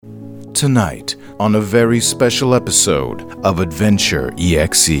tonight on a very special episode of Adventure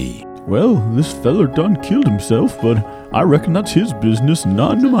EXE. Well, this feller done killed himself, but I reckon that's his business,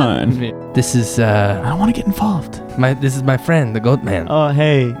 not mine. This is, I don't want to get involved. this is my friend, the Goat Man. Oh,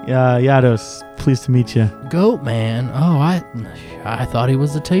 hey, Yados. Pleased to meet you. Goat Man? Oh, I thought he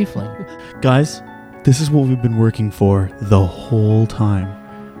was a tiefling. Guys, this is what we've been working for the whole time.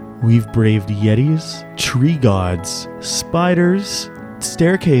 We've braved yetis, tree gods, spiders,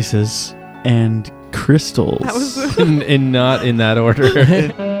 staircases, and crystals. That was and not in that order.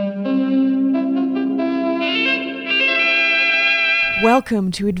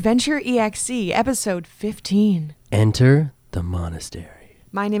 Welcome to Adventure EXE, episode 15. Enter the monastery.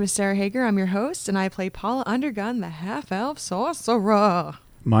 My name is Sarah Hager. I'm your host, and I play Paula Undergun, the half-elf sorcerer.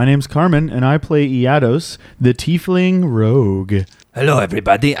 My name's Carmen, and I play Iados, the tiefling rogue. Hello,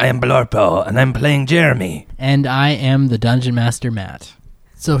 everybody. I am Blorpo, and I'm playing Jeremy. And I am the Dungeon Master, Matt.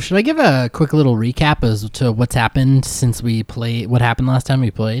 So should I give a quick little recap as to what's happened since we played, what happened last time we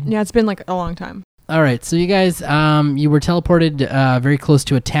played? Yeah, it's been like a long time. All right, so you guys, you were teleported very close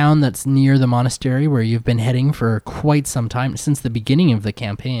to a town that's near the monastery where you've been heading for quite some time, since the beginning of the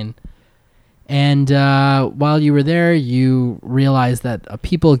campaign. And while you were there, you realized that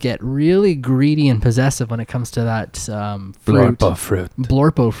people get really greedy and possessive when it comes to that fruit. Blorpo fruit.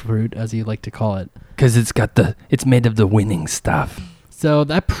 Blorpo fruit, as you like to call it. Because it's made of the winning stuff. So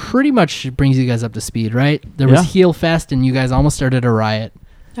that pretty much brings you guys up to speed, right? There Yeah. was Heal Fest, and you guys almost started a riot.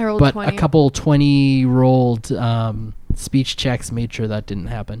 I rolled But 20. a couple 20 rolled speech checks made sure that didn't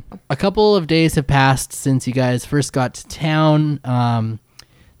happen. A couple of days have passed since you guys first got to town.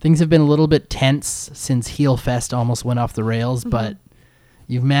 Things have been a little bit tense since Heal Fest almost went off the rails, but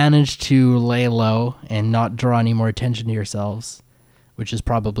you've managed to lay low and not draw any more attention to yourselves, which is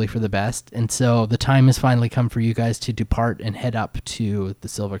probably for the best. And so the time has finally come for you guys to depart and head up to the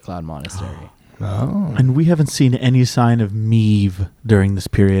Silver Cloud Monastery. Oh. And we haven't seen any sign of Meave during this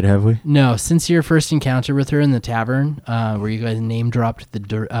period, have we? No, since your first encounter with her in the tavern, where you guys name dropped the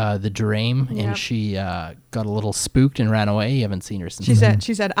Durame, Yep. and she got a little spooked and ran away. You haven't seen her since.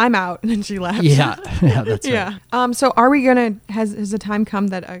 She said, I'm out, and then she left. Yeah, that's Yeah. right. So are we gonna, has the time come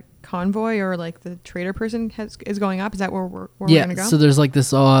that a convoy or like the trader person is going up? Is that where we're gonna go? So there's like this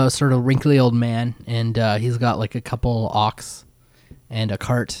sort of wrinkly old man, and he's got like a couple ox and a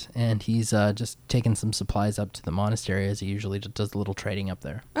cart, and he's just taking some supplies up to the monastery, as he usually just does a little trading up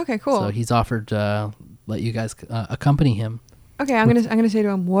there. Okay, cool. So he's offered to let you guys accompany him. Okay, I'm gonna say to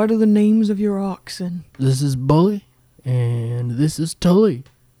him, what are the names of your oxen? This is Bully, and this is Tully.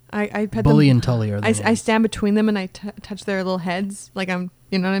 I pet Bully them. and Tully are the I names. stand between them and I touch their little heads, like I'm,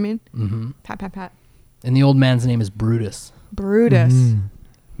 you know what I mean? Mm-hmm. Pat, pat, pat. And the old man's name is Brutus. Brutus.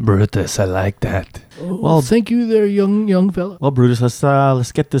 Brutus, I like that. Well, thank you there, young fella. Well, Brutus,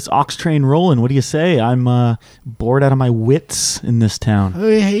 let's get this ox train rolling. What do you say? I'm bored out of my wits in this town.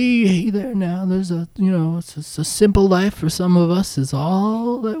 Hey there now. There's it's a simple life for some of us is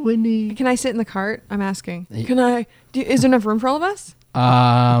all that we need. Can I sit in the cart? I'm asking. Can I? Is there enough room for all of us?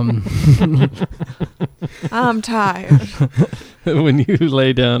 Um, I'm tired. When you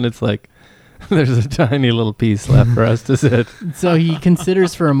lay down, it's like there's a tiny little piece left for us to sit. so he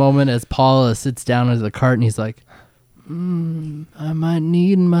considers for a moment as Paula sits down at the cart, and he's like, I might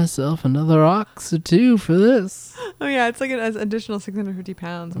need myself another ox or two for this. Oh yeah, it's like an additional 650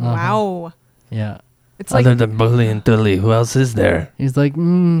 pounds. Wow. Yeah. It's like Other than Bully and Tully, who else is there? He's like,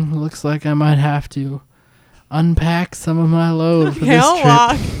 looks like I might have to unpack some of my load for okay, this I'll trip.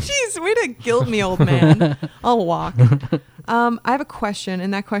 walk. Jeez, way to guilt me, old man. I'll walk. I have a question,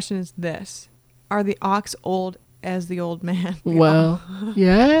 and that question is this: are the ox old as the old man? Well,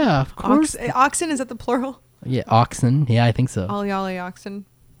 yeah, of course. Oxen, is that the plural? Yeah, oxen. Yeah, I think so. Ollie oxen,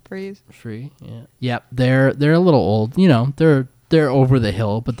 freeze. Free. Yeah. Yep. They're a little old. You know, they're over the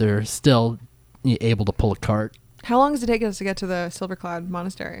hill, but they're still able to pull a cart. How long does it take us to get to the Silver Cloud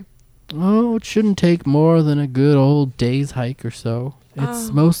Monastery? Oh, it shouldn't take more than a good old day's hike or so. It's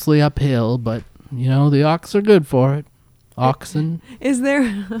mostly uphill, but the ox are good for it. Oxen.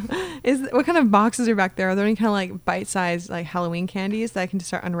 What kind of boxes are back there? Are there any kind of like bite-sized like Halloween candies that I can just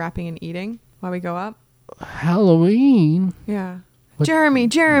start unwrapping and eating while we go up? Halloween. Yeah. What- Jeremy.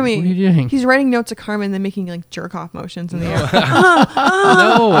 What are you doing? He's writing notes to Carmen, then making like jerk off motions in the air.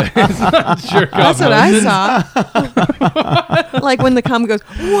 No, it's not jerk off. That's what I saw. Like when the cum goes,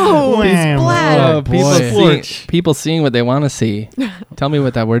 whoa, it's Wham. splatter. boy. People seeing what they want to see. Tell me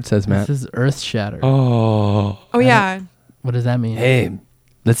what that word says, Matt. This is Earth Shatter. Oh. Oh yeah. What does that mean? Hey,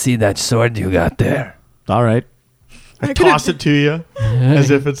 let's see that sword you got there. All right. I toss it to you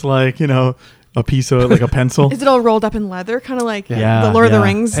as if it's like, a piece of like a pencil. Is it all rolled up in leather, kind of like Yeah, the Lord of the yeah.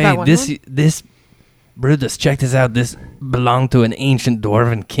 Rings? Hey, that one one? this Brutus, check this out. This belonged to an ancient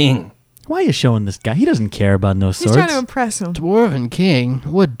dwarven king. Why are you showing this guy? He doesn't care about no He's swords. trying to impress him. Dwarven king?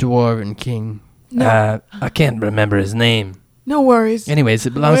 What dwarven king? No, I can't remember his name. no worries. Anyways,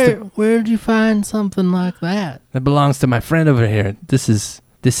 it belongs Where'd you find something like that? it belongs to my friend over here. This is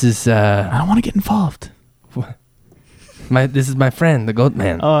I don't want to get involved. this is my friend, the goat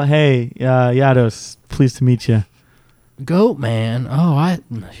man. Oh, hey, Yados. Pleased to meet you. Goat man? Oh,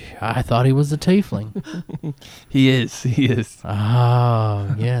 I thought he was a tiefling. He is.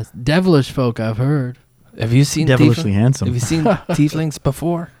 Oh, yes. Devilish folk, I've heard. Have you seen Devilishly Have handsome. you seen tieflings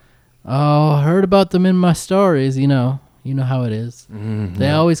before? Oh, I heard about them in my stories, you know. You know how it is. They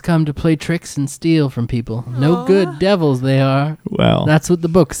always come to play tricks and steal from people. No good devils they are. Well, That's what the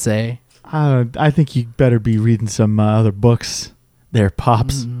books say. I think you better be reading some other books there,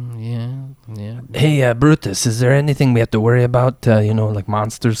 Pops. Yeah. Hey, Brutus, is there anything we have to worry about? Like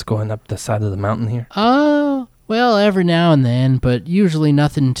monsters going up the side of the mountain here? Oh, well, every now and then, but usually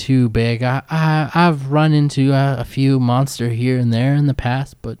nothing too big. I've run into a few monster here and there in the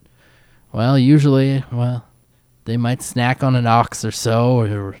past, but, well, usually, they might snack on an ox or so,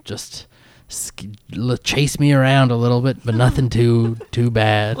 or just chase me around a little bit, but nothing too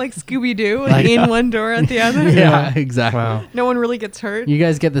bad. Like Scooby Doo, Like- in one door at the other. Yeah, exactly. Wow. No one really gets hurt. You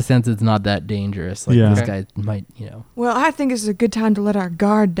guys get the sense it's not that dangerous. Like, Yeah. this guy might, Well, I think this is a good time to let our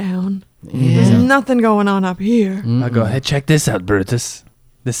guard down. Yeah. There's nothing going on up here. I'll go, hey, check this out, Brutus.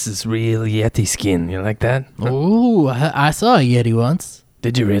 This is real Yeti skin. You like that? Oh, I saw a Yeti once.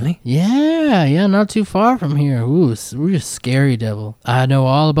 Did you really? Yeah, not too far from here. Ooh, we're a scary devil. I know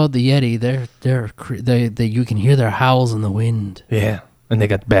all about the Yeti. They you can hear their howls in the wind. Yeah. And they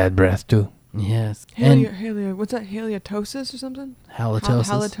got bad breath, too. Yes, and What's that? Halitosis or something? halitosis.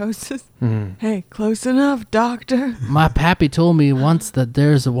 Halitosis. Mm. Hey, close enough, doctor. My pappy told me once that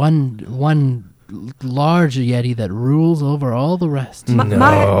there's one large Yeti that rules over all the rest.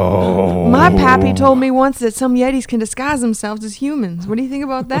 My pappy told me once that some Yetis can disguise themselves as humans. What do you think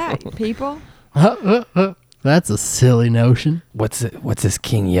about that, people? That's a silly notion. What's this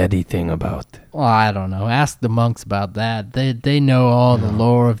King Yeti thing about? Well, I don't know. Ask the monks about that. They know all the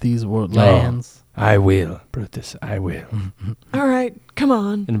lore of these lands. I will, Brutus. I will. All right, come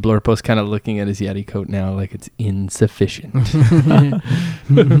on. And Blurpo's kind of looking at his Yeti coat now like it's insufficient. I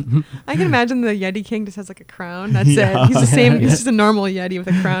can imagine the Yeti King just has like a crown. That's Yeah. it. He's the same. He's just a normal Yeti with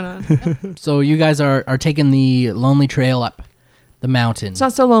a crown on. So you guys are taking the lonely trail up the mountain. It's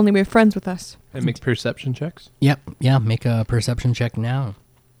not so lonely. We have friends with us. And make perception checks. Yep. Yeah. Make a perception check now.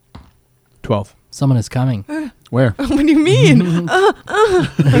 12. Someone is coming. Where? What do you mean?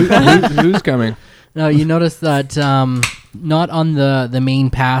 Who's coming? No, you notice that not on the main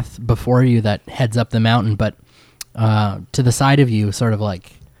path before you that heads up the mountain, but to the side of you, sort of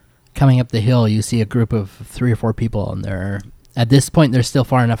like coming up the hill, you see a group of 3 or 4 people, and they're at this point they're still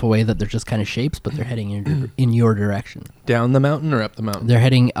far enough away that they're just kind of shapes, but they're heading in your direction. Down the mountain or up the mountain? They're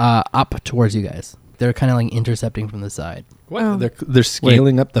heading up towards you guys. They're kind of like intercepting from the side. What? Oh. They're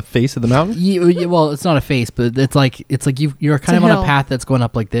scaling up the face of the mountain? Well, it's not a face, but it's like you're kind of a on hill. a path that's going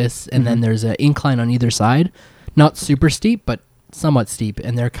up like this, and then there's an incline on either side, not super steep, but somewhat steep,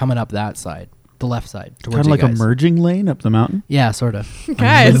 and they're coming up that side, the left side, towards Kind of you like a guys. merging lane up the mountain. Yeah, sort of.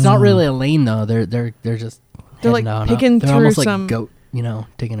 Guys. It's not really a lane though. They're just They're, heading like, on up. picking They're through almost like some- goat,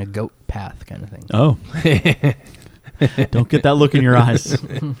 taking a goat path kind of thing. Oh, don't get that look in your eyes.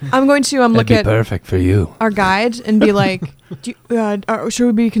 I'm going to That'd look be at perfect for you. our guide and be like, should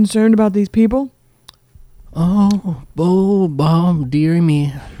we be concerned about these people? Oh, dearie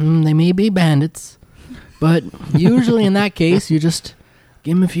me. They may be bandits, but usually in that case, you just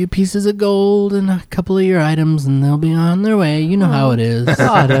give them a few pieces of gold and a couple of your items, and they'll be on their way. You know how it is.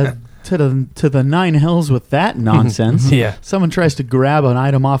 To the 9 hells with that nonsense. Yeah. Someone tries to grab an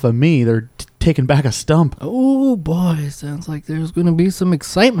item off of me, they're taking back a stump. Oh boy, sounds like there's going to be some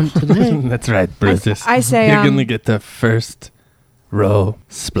excitement today. That's right, Brutus. I say, You're going to get the first row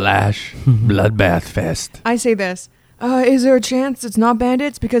splash bloodbath fest. I say this. Is there a chance it's not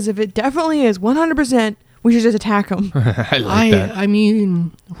bandits? Because if it definitely is, 100%, we should just attack them. I like that. I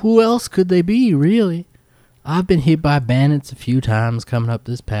mean, who else could they be, really? I've been hit by bandits a few times coming up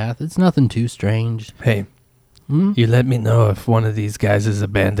this path. It's nothing too strange. Hey, Hmm? you let me know if one of these guys is a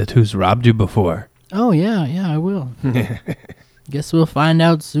bandit who's robbed you before. Oh, yeah, I will. Guess we'll find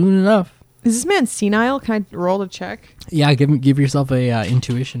out soon enough. Is this man senile? Can I roll a check? Yeah, give yourself a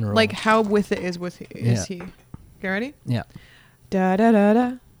intuition roll. Like how with it is Yeah. he? Get ready? Yeah. Da da da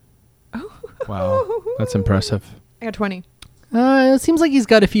da. Wow, that's impressive. I got 20. It seems like he's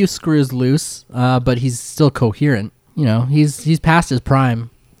got a few screws loose, but he's still coherent. You know, he's past his prime.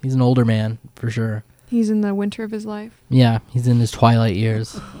 He's an older man for sure. He's in the winter of his life. Yeah, he's in his twilight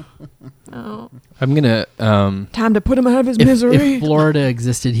years. Oh. I'm gonna. Time to put him out of his If misery. Florida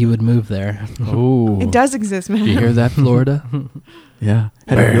existed, he would move there. Ooh. It does exist, man. You hear that, Florida? Yeah.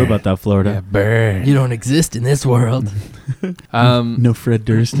 How do you feel about that, Florida? burn. You don't exist in this world. No Fred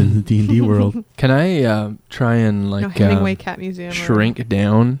Durst in the D&D world. Can I try and No like Hemingway Cat Museum. or- shrink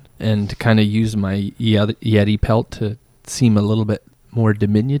down and kind of use my Yeti pelt to seem a little bit more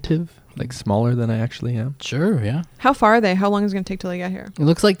diminutive, like smaller than I actually am? Sure, yeah. How far are they? How long is it going to take till they get here? It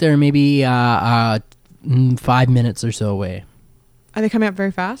looks like they're maybe 5 minutes or so away. Are they coming up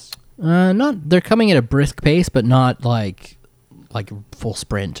very fast? Not. They're coming at a brisk pace, but not like full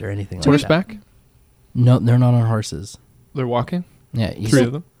sprint or anything like that. Horseback? No, they're not on horses. They're walking? Yeah, you Three see-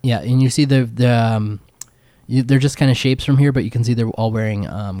 of them? Yeah, and you see they're just kind of shapes from here, but you can see they're all wearing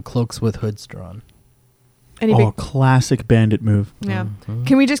cloaks with hoods drawn. Any Oh, big? classic bandit move. Yeah. Mhm.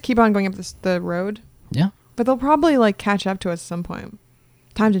 Can we just keep on going up the road? Yeah. But they'll probably like catch up to us at some point.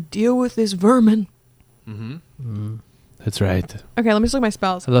 Time to deal with this vermin. Mm-hmm. Mm. That's right. Okay, let me just look at my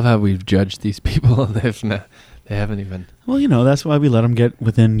spells. I love how we've judged these people. They haven't even. Well, you know, that's why we let them get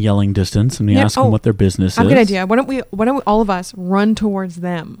within yelling distance and we Yeah, ask them what their business I have is. a good idea. Why don't we all of us run towards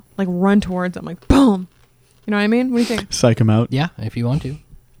them? Like run towards them, like boom. You know what I mean? What do you think? Psych them out. Yeah, if you want to.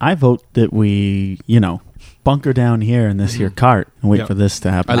 I vote that we, bunker down here in this here cart and wait Yeah. for this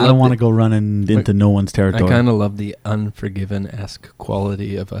to happen. I I love don't want to the- go running into no one's I territory. kind of love the Unforgiven-esque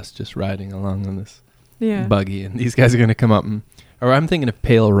quality of us just riding along on this Yeah. buggy, and these guys are going to come up and. Or I'm thinking of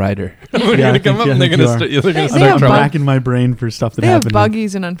Pale Rider. They're Yeah, I going to come think- up yeah, and I they're think going to you they're going to They start have trouble. racking my brain for stuff that They have happened.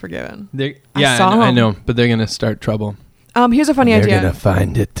 buggies in Unforgiven. Yeah, saw I them. know, but they're going to start trouble. Here's a funny They're idea. going to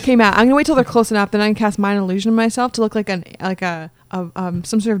find it. Okay, Matt, I'm gonna wait till they're close enough, then I can cast Mind Illusion on myself to look like some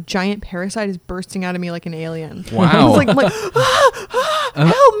sort of giant parasite is bursting out of me like an alien. Wow. It's like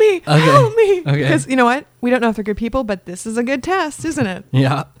help me, help me. Okay. Because you know what? We don't know if they're good people, but this is a good test, isn't it?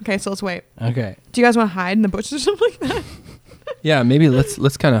 Yeah. Okay, so let's wait. Okay. Do you guys want to hide in the bushes or something like that? Yeah, maybe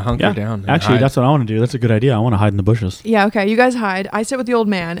let's kind of hunker Yeah, down. and actually, hide. that's what I want to do. That's a good idea. I want to hide in the bushes. Yeah, okay. You guys hide. I sit with the old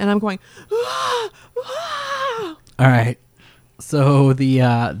man, and I'm going. All right. So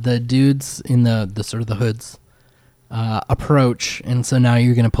the dudes in the sort of the hoods approach, and so now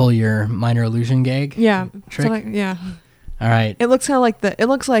you're gonna pull your minor illusion gag. Yeah. Trick? So yeah. All right. It looks kind of like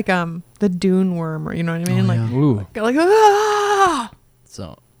the dune worm, or you know what I mean? Oh, like, yeah. Ooh. like ah!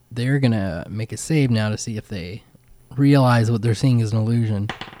 So they're gonna make a save now to see if they realize what they're seeing is an illusion.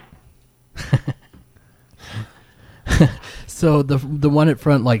 So the one at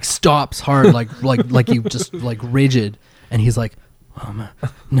front like stops hard, like you just like rigid, and he's like, "Oh my,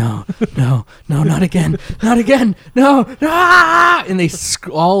 no, not again, no!" And they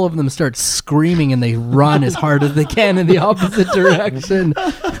all of them start screaming and they run as hard as they can in the opposite direction.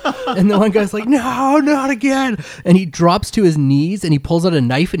 And the one guy's like, "No, not again!" And he drops to his knees and he pulls out a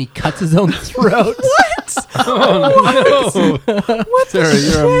knife and he cuts his own throat. Oh, no.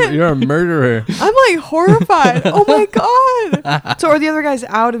 Sarah, you're a murderer. I'm like horrified. Oh my god! So are the other guys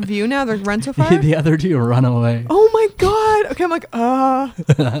out of view now? They're run so far. The other two run away. Oh my god! Okay, I'm like,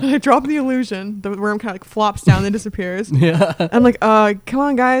 I drop the illusion. The worm kind of like flops down and disappears. Yeah. I'm like, come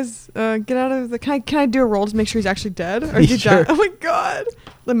on, guys, get out of the. Can I do a roll to make sure he's actually dead? Or is he Sure. dead? Oh my god!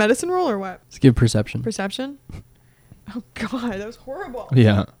 The medicine roll or what? Let's give perception. Perception. Oh god, that was horrible.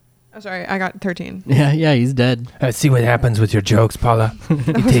 Yeah. Oh, sorry, I got 13. Yeah, he's dead. I see what happens with your jokes, Paula.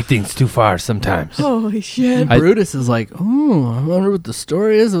 You take things too far sometimes. Holy shit! Brutus is like, "Oh, I wonder what the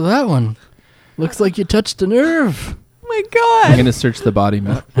story is of that one. Looks like you touched a nerve." Oh my I'm god! going to search the body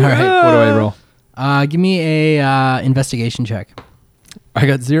map. All right. What do I roll? Give me a investigation check. I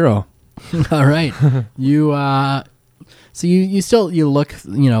got 0. All right. You so you look,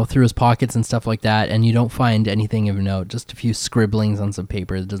 through his pockets and stuff like that, and you don't find anything of note, just a few scribblings on some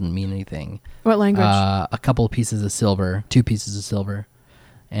paper that doesn't mean anything. What language? A couple of pieces of silver, 2 pieces of silver,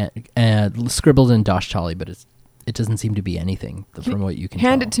 and scribbled in Dashtali, but it doesn't seem to be anything from what you can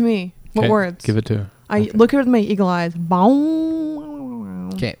Hand tell. it to me. What Okay, words? Give it to her. I look at it with my eagle eyes. Boom.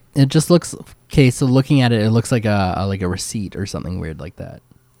 Okay, it just looks okay. So looking at it, it looks like a receipt or something weird like that.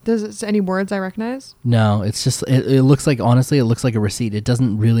 Does it say any words I recognize? No, it's just it looks like, honestly, it looks like a receipt. It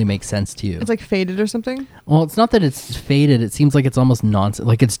doesn't really make sense to you. It's like faded or something. Well, it's not that it's faded. It seems like it's almost nonsense.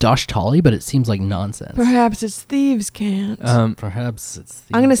 Like it's Dashtali, but it seems like nonsense. Perhaps it's thieves' cant. Perhaps it's.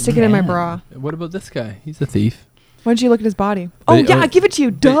 I'm gonna stick it in my Yeah. bra. What about this guy? He's a thief. Why don't you look at his body? But Oh, it- yeah, I give it to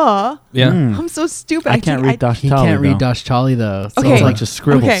you. Duh. Yeah. I'm so stupid. I can't read He Dashtali, can't read though. Dashtali though. So Okay. it's A like, bunch of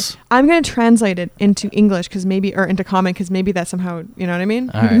scribbles. Okay, I'm going to translate it into English or into common because maybe that somehow, you know what I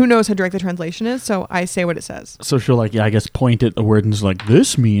mean? All right. Who knows how direct the translation is? So I say what it says. So she'll like, I guess point at a word and is like,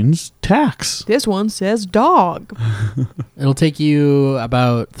 this means tax. This one says dog. it'll take you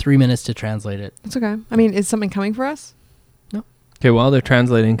about 3 minutes to translate it. It's okay. I mean, is something coming for us? Okay, while they're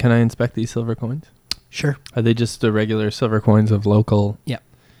translating, can I inspect these silver coins? Sure. Are they just the regular silver coins of local? Yeah.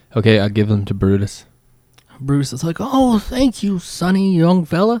 Okay, I'll give them to Brutus. Bruce is like, oh, thank you, sonny young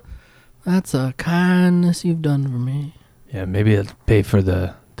fella. That's a kindness you've done for me. Yeah, maybe it'll pay for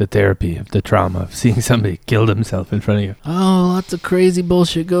the therapy of the trauma of seeing somebody killed himself in front of you. Oh, lots of crazy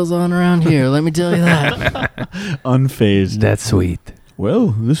bullshit goes on around here. Let me tell you that. Unfazed. That's sweet. Well,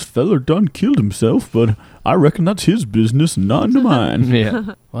 this feller done killed himself, but I reckon that's his business, none to mine.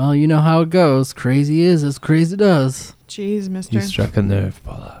 Yeah. Well, you know how it goes. Crazy is as crazy does. Jeez, mister. You struck a nerve,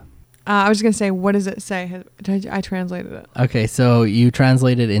 Paula. I was going to say, what does it say? I translated it. Okay, so you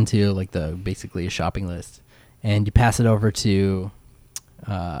translate it into like basically a shopping list, and you pass it over to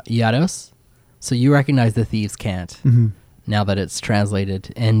Iados. So you recognize the thieves' cant now that it's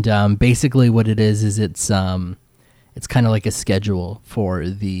translated, and basically what it is it's kind of like a schedule for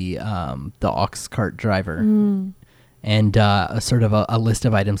the ox cart driver, and a sort of a list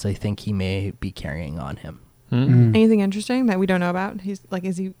of items I think he may be carrying on him. Anything interesting that we don't know about?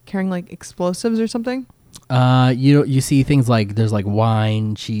 Is he carrying like explosives or something? You see things like there's like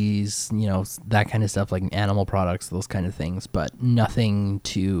wine, cheese, that kind of stuff, like animal products, those kind of things, but nothing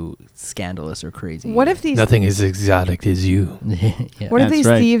too scandalous or crazy. What if these Nothing as exotic as you. Yeah. What if That's these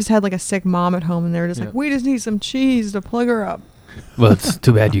right. thieves had like a sick mom at home and they were just Yeah. like, we just need some cheese to plug her up? Well, it's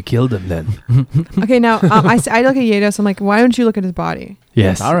too bad you killed him then. Okay, now I look at Yados. I'm like, why don't you look at his body?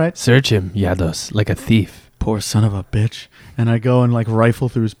 Yes. All right. Search him, Yados, like a thief. Poor son of a bitch. And I go and like rifle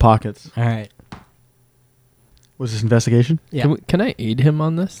through his pockets. All right. Was this investigation? Yeah. Can I aid him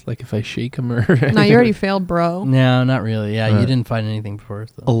on this? Like if I shake him or No, you already failed, bro. No, not really. Yeah, you Right. didn't find anything before.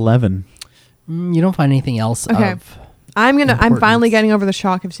 So. 11. You don't find anything else Okay. of. I'm finally Importance. getting over the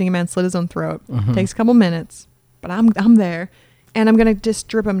shock of seeing a man slit his own throat. Mhm. Takes a couple minutes, but I'm there, and I'm gonna just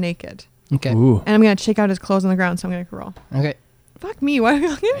strip him naked, Okay. Ooh. and I'm gonna check out his clothes on the ground. So I'm gonna roll. Okay. Fuck me, why am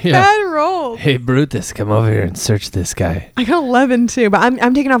I getting Yeah. bad rolls? Hey, Brutus, come over here and search this guy. I got 11 too, but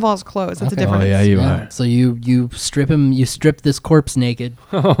I'm taking off all his clothes. That's Okay. a difference. Oh, yeah, you Yeah. are. So you strip him. You strip this corpse naked.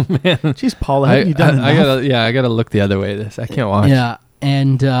 Oh, man. Jeez, Paula, haven't you done I enough? gotta look the other way. I can't watch. Yeah.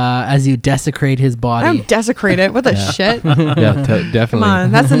 And as you desecrate his I body, don't desecrate it. What the Yeah. shit? Yeah, definitely. Come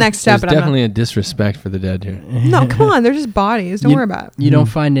on, that's the next step. There's but I'm not- definitely a disrespect for the dead here. No, come on. They're just bodies. Don't You- worry about it. you don't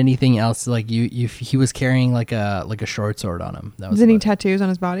find anything else. Like he was carrying like a short sword on him. That was Is any about it. tattoos on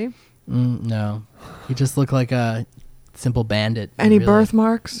his body? No, he just looked like a simple bandit. Any really.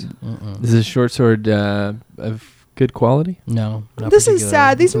 birthmarks? Mm-mm. Is this short sword of good quality? No. not This is particularly.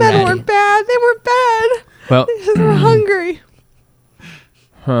 sad. These men Ratty. weren't bad. They were bad. Well, They were hungry.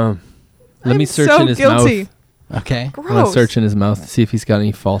 let me I'm search so in his guilty. mouth. Okay. I'm gonna Gross. search in his mouth to see if he's got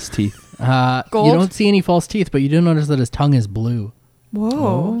any false teeth. You Gold? don't see any false teeth, but you do notice that his tongue is blue.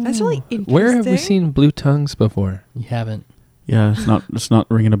 Whoa, that's really interesting. Where have we seen blue tongues before? You haven't. Yeah, it's not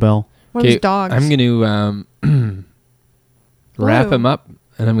ringing a bell. One of his dogs? I'm going to wrap Blue. him up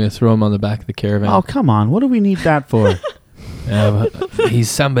and I'm going to throw him on the back of the caravan. Oh, come on. What do we need that for? He's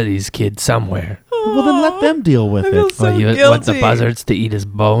somebody's kid somewhere. Well, then let them deal with I feel it. so Well, you guilty. want the buzzards to eat his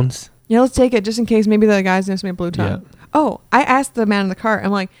bones? Yeah, let's take it just in case. Maybe the guy's gonna make blue tongue. Oh, I asked the man in the cart.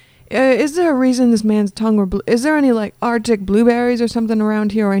 I'm like, is there a reason this man's tongue were blue? Is there any like Arctic blueberries or something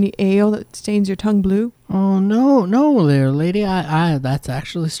around here, or any ale that stains your tongue blue? Oh no, there, lady. I that's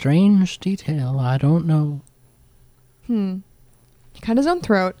actually strange detail. I don't know. He cut his own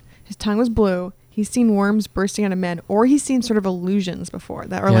throat. His tongue was blue. He's seen worms bursting out of men, or he's seen sort of illusions before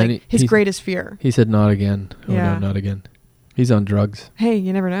that are Yeah, like and his he's- greatest fear. He said not again. Oh, Yeah. no, not again. He's on drugs. Hey,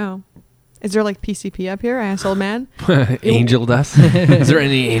 you never know. Is there like PCP up here? I asked old man. Angel dust? Is there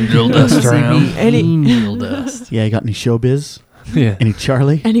any angel dust around? Any- Angel dust. Yeah, you got any showbiz? Yeah. Any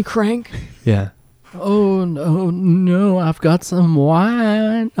Charlie? Any crank? Yeah. Oh no, I've got some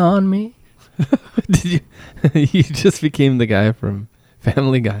wine on me. Did you? You just became the guy from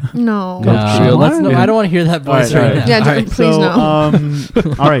Family Guy. No. No. No, let's no, I don't want to hear that voice All right, right, now. Yeah, All right, please so,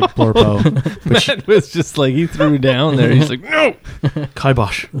 no. all right, Blorpo. That was just like he threw down there. He's like, no,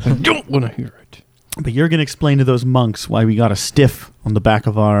 Kibosh. I don't want to hear it. But you're going to explain to those monks why we got a stiff on the back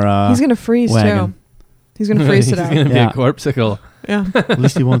of our He's gonna freeze wagon. too. He's gonna freeze He's it out. gonna be Yeah. a corpsicle. Yeah. At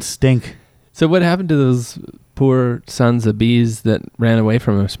least he won't stink. So what happened to those poor sons of bees that ran away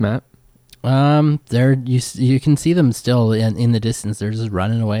from us, Matt? There you can see them still in the distance. They're just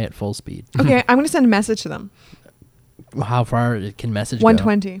running away at full speed. Okay, I'm gonna send a message to them. How far can message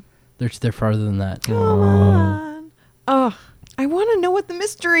 120. go? They're farther than that. Come on. Oh, I want to know what the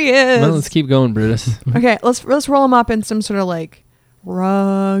mystery is. Well, let's keep going, Brutus. Okay, let's roll them up in some sort of like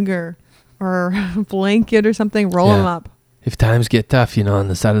rug or blanket or something. Roll them Yeah. up. If times get tough, on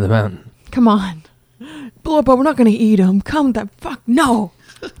the side of the mountain. Come on, Blorpo. We're not gonna eat him. Come the fuck no.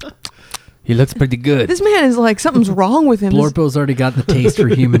 He looks pretty good. This man is like something's wrong with him. Blorpo's already got the taste for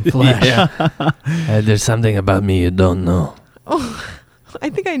human flesh. Yeah. There's something about me you don't know. Oh, I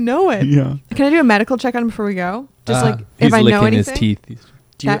think I know it. Yeah. Can I do a medical check on him before we go? Just like He's if I licking know anything. his teeth.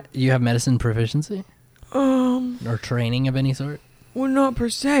 Do you have medicine proficiency Um, or training of any sort? well, not per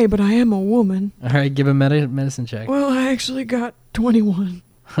se, but I am a woman. All right, give a medicine check. Well, I actually got 21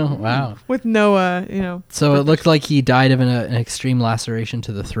 Oh, wow. with no, So it looked like he died of an extreme laceration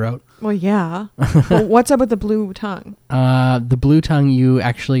to the throat. Well, yeah. Well, what's up with the blue tongue? The blue tongue, you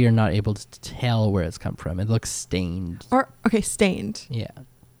actually are not able to tell where it's come from. It looks stained. Stained. Yeah.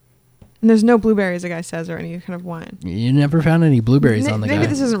 And there's no blueberries, the guy says, or any kind of wine. You never found any blueberries on the Maybe guy.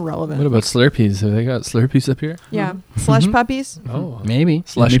 this isn't relevant. What about Slurpees? Have they got Slurpees up here? Yeah. Slush puppies? Oh. Maybe.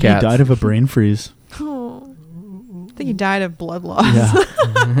 Slush Maybe cats. he died of a brain freeze. Oh. I think he died of blood loss. Yeah.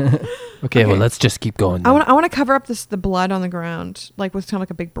 Okay, well, Okay. let's just keep going. I then. want to cover up the blood on the ground, like with kind of like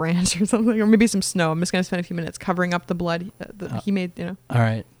a big branch or something, or maybe some snow. I'm just gonna spend a few minutes covering up the blood that he made. All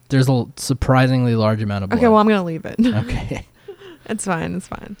right. There's a surprisingly large amount of blood. Okay, well I'm gonna leave it. Okay. It's fine. It's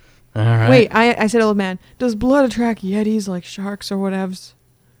fine. All right. Wait, I said, old man, does blood attract yetis like sharks or whatevs?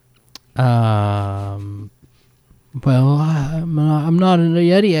 Well, I'm not a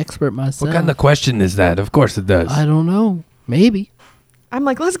Yeti expert myself. What kind of question is that? Of course it does. I don't know. Maybe. I'm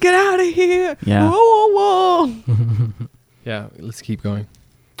like, let's get out of here. Yeah. Whoa, whoa, whoa. Yeah, let's keep going.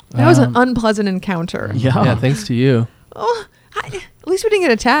 That was an unpleasant encounter. Yeah. Yeah, thanks to you. Oh, at least we didn't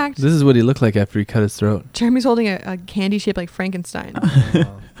get attacked. This is what he looked like after he cut his throat. Jeremy's holding a candy shaped like Frankenstein.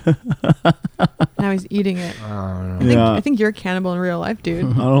 Now he's eating it. Yeah. I think you're a cannibal in real life, dude.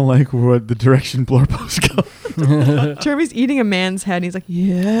 I don't like what the direction Blorpo's go. Jeremy's eating a man's head and he's like,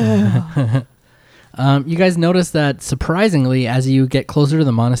 yeah. You guys notice that surprisingly, as you get closer to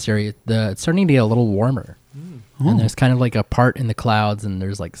the monastery, it's starting to get a little warmer. And there's kind of like a part in the clouds, and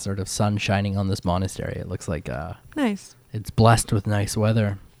there's like sort of sun shining on this monastery. It looks like Nice. it's blessed with nice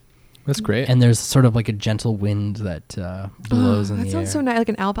weather. That's great. And there's sort of like a gentle wind that blows in That the air. sounds so nice. Like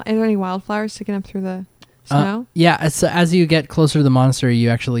an alpine. Are there any wildflowers sticking up through the snow? Yeah, as you get closer to the monastery, you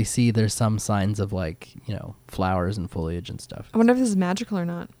actually see there's some signs of like, flowers and foliage and stuff. I wonder if this is magical or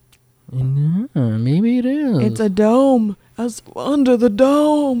not. Maybe it is. It's a dome. Us under the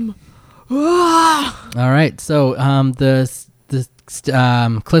dome. Ah! All right, so the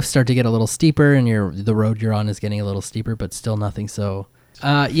cliffs start to get a little steeper, and the road you're on is getting a little steeper, but still nothing. So,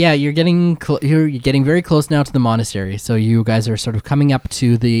 you're getting you're getting very close now to the monastery. So you guys are sort of coming up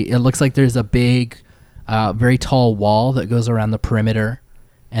to it looks like there's a big, very tall wall that goes around the perimeter,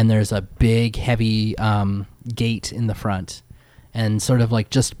 and there's a big, heavy gate in the front. And sort of like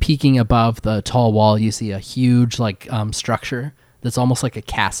just peeking above the tall wall, you see a huge structure that's almost like a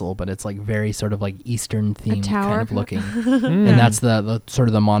castle, but it's like very sort of like Eastern themed tower? kind of looking. And that's the sort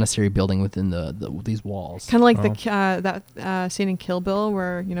of the monastery building within these walls. Kind of like that scene in Kill Bill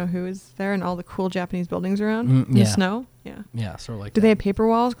where, who is there and all the cool Japanese buildings around in yeah. the snow. Yeah. Yeah, sort of like Do that. they have paper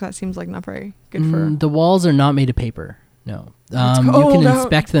walls? 'Cause that seems like not very good for... The walls are not made of paper. No. You cold can out.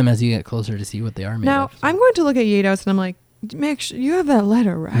 inspect them as you get closer to see what they are made Now, of. I'm going to look at Yados and I'm like, make sure you have that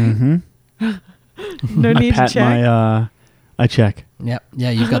letter, right? Mm-hmm. No need to check. I check. Yeah,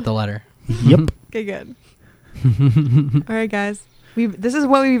 you've got the letter. Yep. Okay, good. All right, guys. This is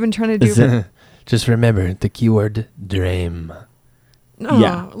what we've been trying to do. Is it- Just remember the keyword dream. No,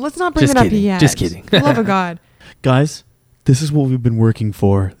 Yeah. let's not bring Just it up kidding, yet. just kidding. For the love of God. Guys, this is what we've been working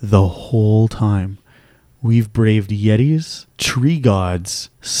for the whole time. We've braved yetis, tree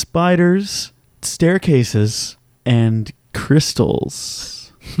gods, spiders, staircases, and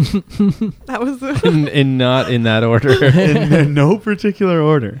crystals. That was in not in that order. In no particular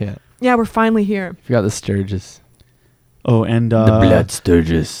order. Yeah. Yeah, we're finally here. Forgot the Sturgis. Oh, and the blood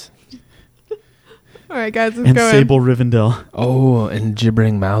Sturgis. All right, guys, let's and go in. Sable Rivendell. Oh, and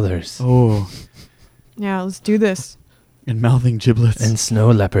gibbering mouthers. Oh, Yeah, let's do this. and mouthing giblets. And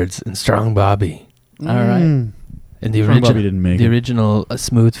snow leopards and strong Bobby. All right. Mm. And the Strong Bobby didn't make the it. original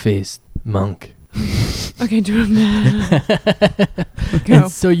smooth-faced monk. Okay, do it. Go.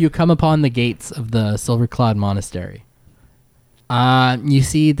 And so you come upon the gates of the Silverclad Monastery. You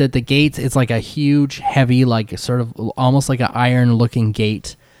see that the gates, it's like a huge, heavy, like sort of almost like an iron-looking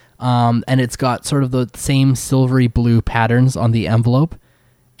gate And it's got sort of the same silvery blue patterns on the envelope.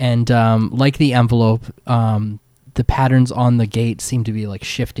 And like the envelope, the patterns on the gate seem to be like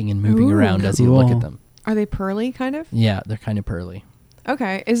shifting and moving Ooh, around as you look cool. at them. Are they pearly, kind of? Yeah, they're kind of pearly.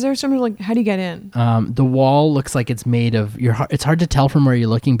 Okay. Is there some like, how do you get in? The wall looks like it's made of it's hard to tell from where you're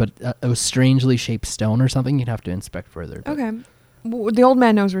looking, but a strangely shaped stone or something. You'd have to inspect further. But Okay. The old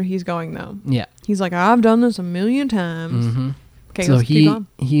man knows where he's going, though. yeah. He's like, I've done this a million times. Mm-hmm. Okay, So let's keep going.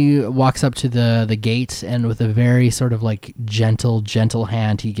 he walks up to the gate, and with a very sort of like gentle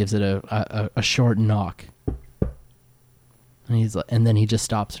hand, he gives it a short knock. And then he just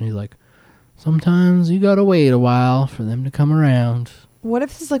stops and he's like, sometimes you gotta wait a while for them to come around. What if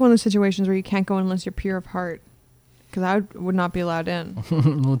this is like one of those situations where you can't go unless you're pure of heart? Because I would not be allowed in.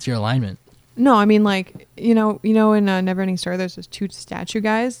 What's your alignment? No, I mean like in Neverending Story, there's those two statue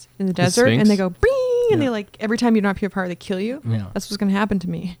guys in the desert, Sphinx? and they go bing, and Yeah. they like every time you're not pure of heart, they kill you. Yeah. That's what's gonna happen to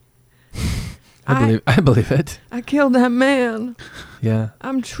me. I believe it. I killed that man. Yeah.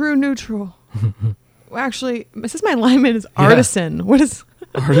 I'm true neutral. Well, actually, it says my alignment is Yeah. artisan. What is?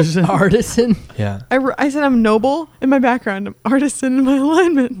 Artisan. Artisan. Yeah. I said I'm noble in my background. I'm artisan in my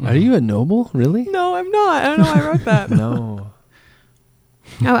alignment. Are you a noble? Really? No, I'm not. I don't know why I wrote that. No.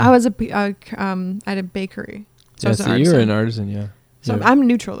 I was at a bakery. So I Yeah, was an so you're artisan. an artisan, yeah. So You're- I'm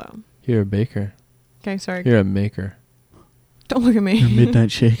neutral though. You're a baker. Okay, sorry. You're a maker. Don't look at me.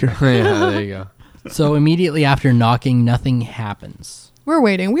 Midnight Shaker. Yeah, there you go. So immediately after knocking, nothing happens. We're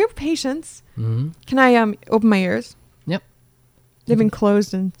waiting. We have patience. Mm-hmm. Can I open my ears? Yep. They've been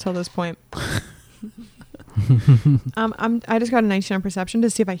closed until this point. I just got a 19 on perception to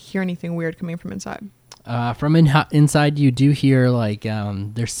see if I hear anything weird coming from inside. From inside, you do hear like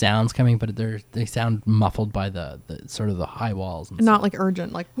there's sounds coming, but they sound muffled by the sort of the high walls. And Not stuff. like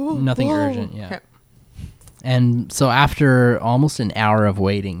urgent, like whoa, Nothing whoa. urgent, yeah. Okay. And so after almost an hour of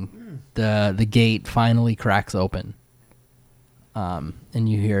waiting, the gate finally cracks open. And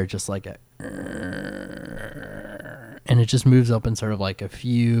you hear just like and it just moves open sort of like a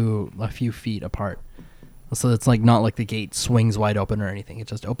few feet apart. So it's like not like the gate swings wide open or anything. It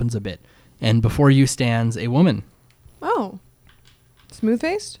just opens a bit. And before you stands a woman. Oh, smooth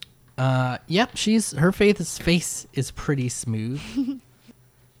faced. Yep, her face is pretty smooth.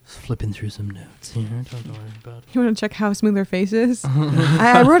 Flipping through some notes here. Don't worry about it. You want to check how smooth her face is?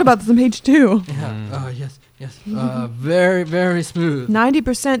 I wrote about this on page 2. Yeah. Oh, yes. Very, very smooth.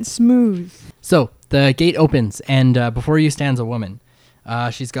 90% smooth. So the gate opens, and before you stands a woman.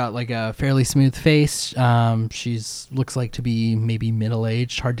 She's got like a fairly smooth face. She's looks like to be maybe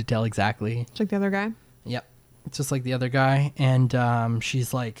middle-aged. Hard to tell exactly. Check the other guy. Yep. It's just like the other guy. And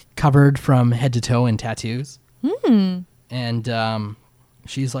she's like covered from head to toe in tattoos. And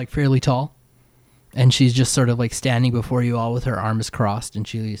she's like fairly tall. And she's just sort of like standing before you all with her arms crossed. And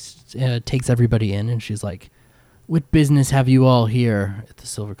she takes everybody in. And she's like, what business have you all here at the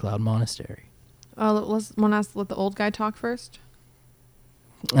Silver Cloud Monastery? Let's let the old guy talk first.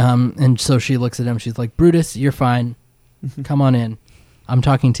 And so she looks at him. She's like, Brutus, you're fine. Come on in. I'm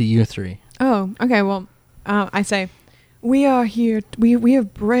talking to you three. Oh, okay. Well, I say, we are here. We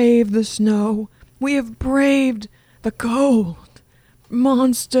have braved the snow. We have braved the cold,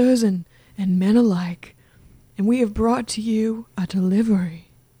 monsters and men alike, and we have brought to you a delivery.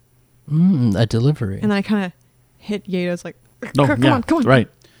 A delivery. And then I kind of hit Yado's like, No, come yeah, on, come on. right.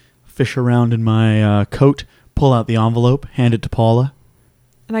 Fish around in my coat, pull out the envelope, hand it to Paula.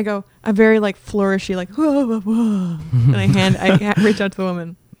 And I go, a very like flourishy, like, whoa, whoa, whoa. And I reach out to the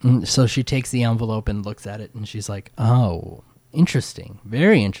woman. So she takes the envelope and looks at it, and she's like, oh, interesting.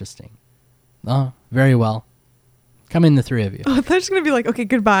 Very interesting. Oh, very well. Come in, the three of you. Oh, they're just going to be like, okay,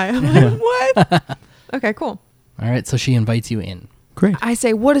 goodbye. I'm like, what? Okay, cool. All right, so she invites you in. Great. I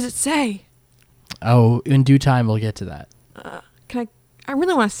say, what does it say? Oh, in due time, we'll get to that. I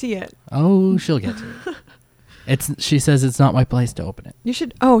really want to see it. Oh, she'll get to it. She says it's not my place to open it. You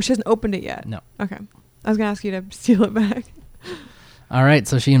should, oh, she hasn't opened it yet. No. Okay. I was going to ask you to steal it back. All right,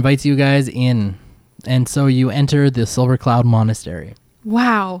 so she invites you guys in. And so you enter the Silver Cloud Monastery.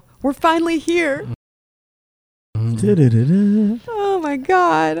 Wow. We're finally here. Da-da-da-da. Oh my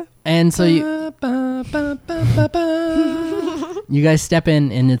God. And so you guys step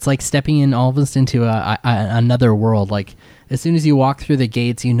in, and it's like stepping in almost into another world. Like as soon as you walk through the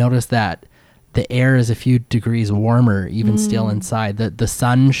gates, you notice that the air is a few degrees warmer, even still inside. The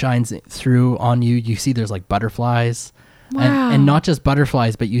sun shines through on you. You see there's like butterflies, Wow. and not just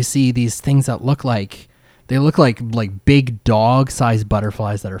butterflies, but you see these things that look like big dog-sized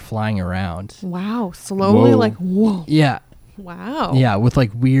butterflies that are flying around. Wow. Slowly, Whoa. like, whoa. Yeah. Wow. Yeah, with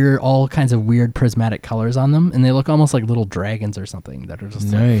like all kinds of weird prismatic colors on them, and they look almost like little dragons or something that are just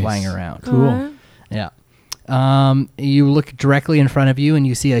like Nice. flying around. Cool. Yeah. You look directly in front of you and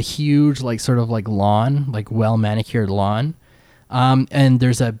you see a huge like sort of like lawn, like well manicured lawn. And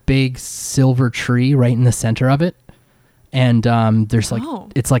there's a big silver tree right in the center of it. And there's like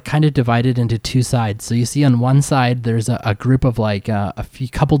it's like kind of divided into two sides. So you see on one side there's a group of like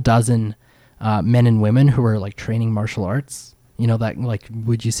couple dozen men and women who are like training martial arts. You know, that like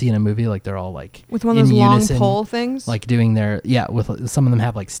would you see in a movie, like they're all like With one of in those long unison, pole things? like doing their with some of them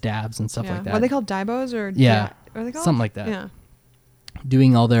have like stabs and stuff yeah. like that. What are they called? Daibos or Yeah. What are they called? Something like that. Yeah.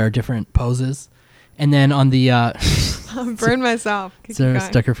 Doing all their different poses. And then on the I burned myself. Keep Sarah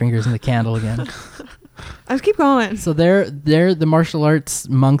going. stuck her fingers in the candle again. Let's keep going. So they're the martial arts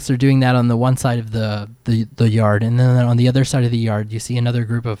monks are doing that on the one side of the yard, and then on the other side of the yard you see another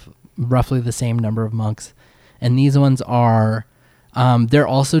group of roughly the same number of monks, and these ones are they're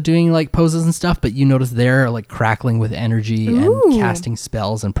also doing like poses and stuff, but you notice they're like crackling with energy Ooh. and casting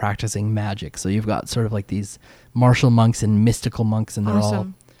spells and practicing magic. So you've got sort of like these martial monks and mystical monks, and they're all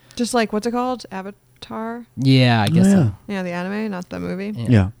Awesome. Just like, what's it called? Avatar? I guess so. Yeah, the anime, not the movie.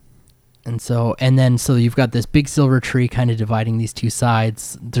 Yeah. And so you've got this big silver tree kind of dividing these two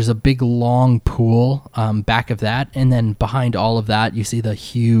sides. There's a big long pool back of that, and then behind all of that, you see the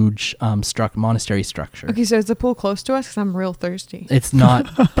huge monastery structure. Okay, so is the pool close to us? Because I'm real thirsty. It's not.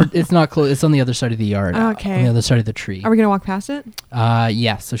 It's not close. It's on the other side of the yard. Okay. On the other side of the tree. Are we going to walk past it?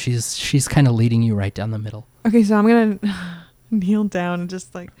 Yeah. So she's kind of leading you right down the middle. Okay, so I'm going to kneel down and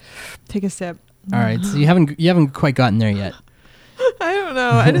just like take a sip. All right. So you haven't quite gotten there yet. I don't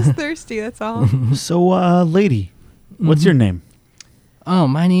know. I'm just thirsty. That's all. So, lady, what's your name? Oh,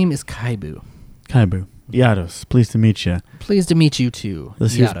 my name is Kaibu. Kaibu. Yados. Pleased to meet you. Pleased to meet you too.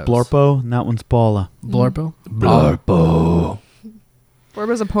 This here's Yados. Blorpo, and that one's Paula. Blorpo. Blorpo.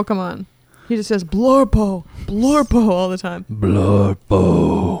 Blorbo's a Pokemon. He just says Blorpo, Blorpo all the time.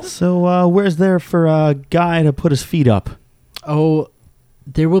 Blorpo. So, where's there for a guy to put his feet up? Oh,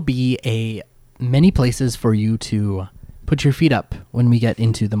 there will be many places for you to put your feet up when we get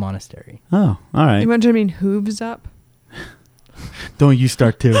into the monastery. Oh, all right. You want to mean hooves up? Don't you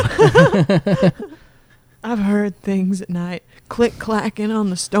start too. I've heard things at night. Click clacking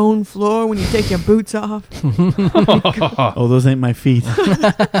on the stone floor when you take your boots off. Oh, those ain't my feet.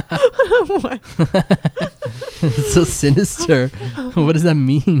 What? It's so sinister. What does that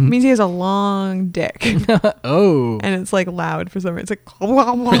mean? It means he has a long dick. Oh. And it's like loud for some reason. It's like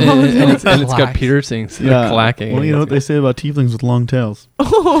and it's got Clacks. piercings. Yeah. Clacking. Well, you know what they say about tieflings with long tails.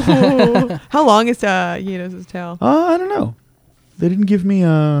 oh. How long is Yados' tail? I don't know. They didn't give me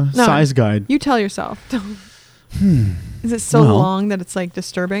a size guide. You tell yourself. Is it so Well. long that it's like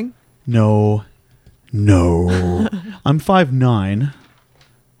disturbing? No. I'm 5'9",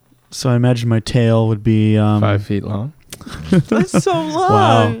 so I imagine my tail would be 5 feet long. That's so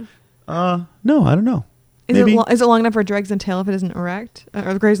long. Wow. No, I don't know. Is Maybe. it long enough for dregs and tail if it isn't erect?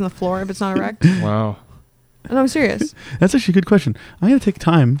 Or graze on the floor if it's not erect? Wow. No, I'm serious. That's actually a good question. I'm going to take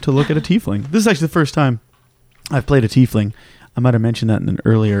time to look at a tiefling. This is actually the first time I've played a tiefling. I might have mentioned that in an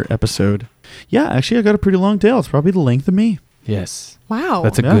earlier episode. Yeah, actually, I got a pretty long tail. It's probably the length of me. Yes. Wow.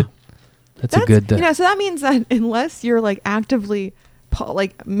 That's a Yeah. good. That's a good. so that means that unless you're like actively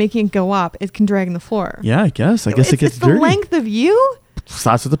making it go up, it can drag on the floor. Yeah, I guess. I guess it gets it's dirty. the length of you? So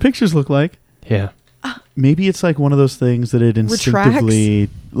that's what the pictures look like. Yeah. Maybe it's like one of those things that it instinctively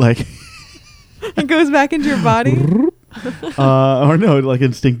like It goes back into your body? or no, it like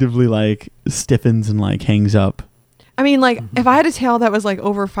instinctively like stiffens and like hangs up. I mean, like, if I had a tail that was like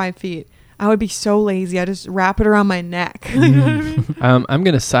over 5 feet, I would be so lazy. I'd just wrap it around my neck. You know what I mean? I'm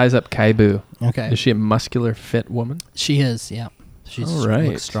gonna size up Kaibu. Okay. Is she a muscular, fit woman? She is, yeah. She's All right.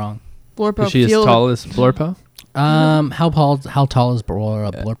 looks strong. Blorpo, Is she as feel tall as Blorpo? How tall is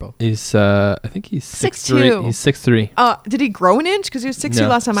Blorpo? He's I think he's 6'2". 6'3". He's 6'3". did he grow an inch? Because he was 6'2"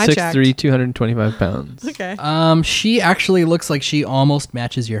 last time I checked. 6'3", 225 pounds. Okay. She actually looks like she almost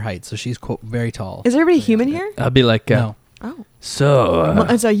matches your height, so she's very tall. Is everybody human here? I'll be like, Oh. No. so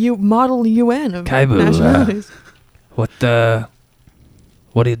It's a model UN of Kaibu, nationalities. what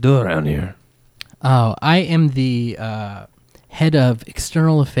do you do around here? Oh, I am the head of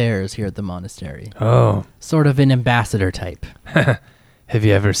external affairs here at the monastery. Oh, Sort of an ambassador type. have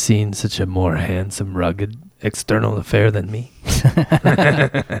you ever seen such a more handsome, rugged external affair than me?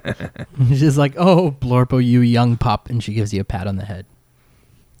 She's like, oh, Blorpo, you young pup, and she gives you a pat on the head.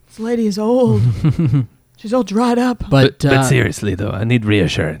 This lady is old. She's all dried up. But seriously though, I need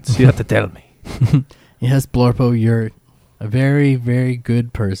reassurance. You have to tell me. yes, Blorpo, you're a very, very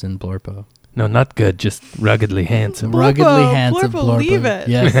good person, Blorpo. No, not good. Just ruggedly handsome. Ruggedly handsome Blurpo, leave it.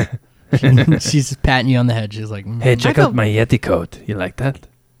 Yes. She's patting you on the head. She's like, Hey, check I out feel- my Yeti coat. You like that?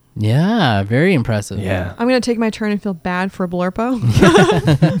 yeah, very impressive. Yeah. I'm gonna take my turn and feel bad for Blurpo.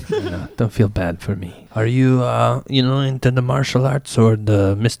 No, don't feel bad for me. Are you, into the martial arts or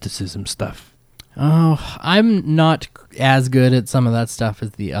the mysticism stuff? Oh, I'm not as good at some of that stuff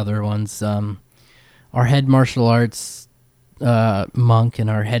as the other ones. Our head martial arts monk and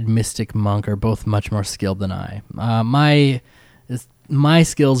our head mystic monk are both much more skilled than I. My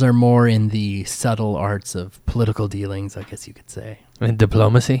skills are more in the subtle arts of political dealings, I guess you could say. And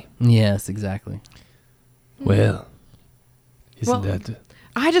diplomacy? Yes, exactly. Well, isn't Well, that...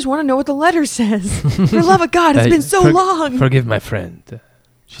 I just want to know what the letter says. For the love of God, it's been so long. Forgive my friend.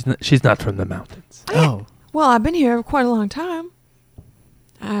 She's not from the mountains. Oh, Well, I've been here quite a long time.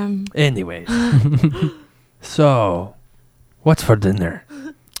 Anyways. So, what's for dinner?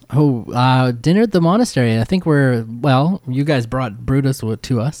 dinner at the monastery. I think you guys brought Brutus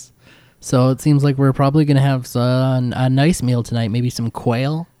to us. So it seems like we're probably going to have a nice meal tonight. Maybe some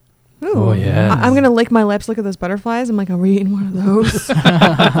quail. Ooh. Oh, yeah. I'm gonna lick my lips. Look at those butterflies. I'm like, are we eating one of those?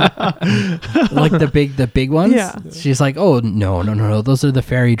 Like the big ones? Yeah. She's like, oh, no. Those are the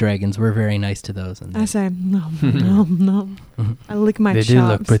fairy dragons. We're very nice to those. And I say, no. I lick my They chops. do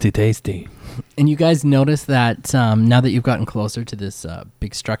look pretty tasty. And you guys notice that now that you've gotten closer to this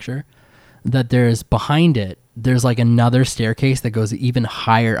big structure, that there's behind it, there's like another staircase that goes even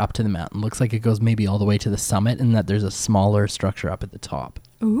higher up to the mountain. Looks like it goes maybe all the way to the summit, and that there's a smaller structure up at the top.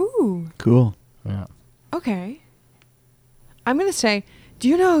 Ooh. Cool. Yeah. Okay. I'm gonna say, do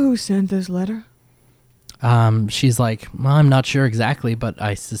you know who sent this letter? She's like, well, I'm not sure exactly, but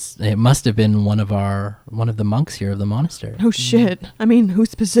it must have been one of the monks here of the monastery. Oh shit. I mean, who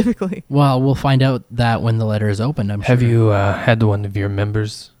specifically? Well, we'll find out that when the letter is opened, I'm sure. Have you had one of your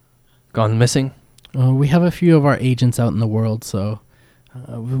members gone missing? We have a few of our agents out in the world, so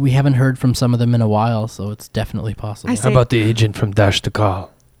we haven't heard from some of them in a while, so it's definitely possible. I How see. about the agent from Dash to Call?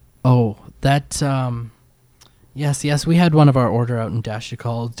 Oh, that, yes, we had one of our order out in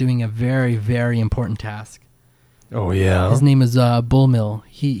Dashikal doing a very, very important task. Oh, yeah? His name is Bullmill.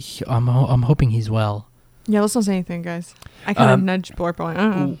 I'm hoping he's well. Yeah, let's not say anything, guys. I kind of nudged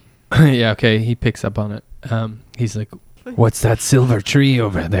Blurpo. Yeah, okay. He picks up on it. He's like, what's that silver tree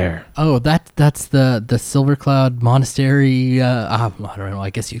over there? Oh, that's the Silver Cloud Monastery. I don't know. I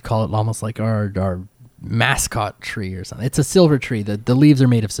guess you'd call it almost like our mascot tree or something. It's a silver tree. The leaves are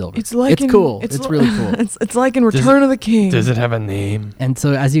made of silver. It's like cool. It's really cool. It's like in Return of the King. Does it have a name? And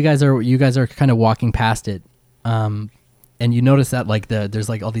so as you guys are kind of walking past it, and you notice that like there's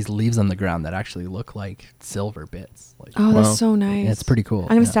like all these leaves on the ground that actually look like silver bits. Like, Oh, Wow. that's so nice. it's pretty cool. I'm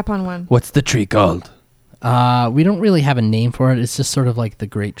gonna Yeah. step on one. What's the tree called? We don't really have a name for it. It's just sort of like the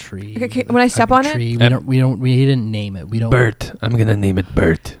great tree. Okay, when I step on it, tree, we didn't name it. We don't. Bert. I'm going to name it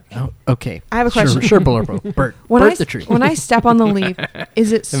Bert. Oh, okay. I have a question. Sure, Blurpo. Bert. When Bert I the tree. when I step on the leaf,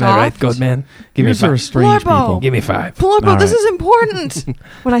 is it Am soft? I right, Goatman? Give me Yours are 5. strange Blurbo. people. Give me 5. Blurpo, All this right. is important.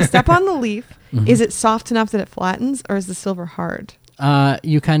 When I step on the leaf, Mhm. is it soft enough that it flattens, or is the silver hard?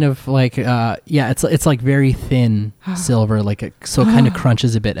 You kind of like it's like very thin silver, like so it kind of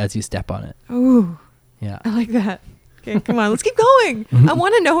crunches a bit as you step on it. Ooh, Yeah. I like that. Okay, come on, let's keep going. I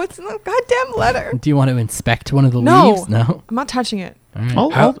want to know what's in the goddamn letter. Do you want to inspect one of the No. leaves? No. I'm not touching it.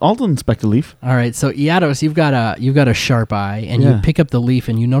 All right. I'll inspect a leaf. All right. So Iados, you've got a sharp eye, and you Yeah. pick up the leaf,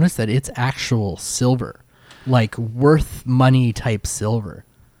 and you notice that it's actual silver, like worth money type silver.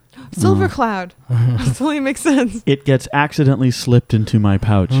 Silver cloud. That totally makes sense. It gets accidentally slipped into my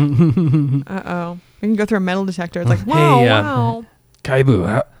pouch. Uh-oh. We can go through a metal detector. It's like, wow, Hey, wow.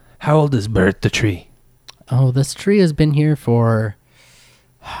 Kaibu, how old is Bert the tree? Oh, this tree has been here for,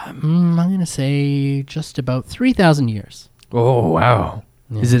 I'm going to say just about 3,000 years. Oh, wow.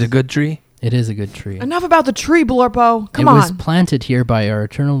 Is it a good tree? It is a good tree. Enough about the tree, Blurpo. Come it on. was planted here by our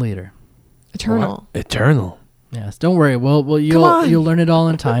eternal leader. Eternal. What? Eternal. Yes, don't worry. Well, on. you'll learn it all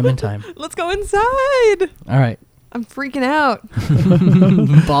in time. Let's go inside. All right. I'm freaking out.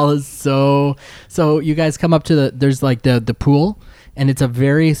 Ball is so you guys come up to there's like the pool, and it's a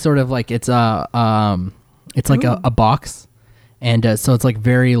very sort of like it's like a box, and so it's like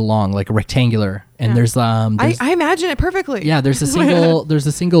very long, like rectangular, and Yeah. there's I imagine it perfectly. yeah, there's a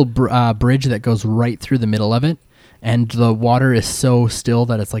single bridge that goes right through the middle of it, and the water is so still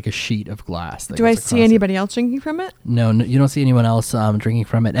that it's like a sheet of glass. that Do I goes see across it. anybody else drinking from it? No, you don't see anyone else drinking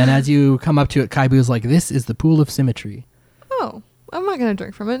from it. And as you come up to it, Kaibu is like, "This is the pool of symmetry." Oh, I'm not going to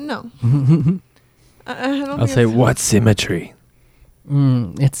drink from it. No. I don't I'll think say, it's- what symmetry?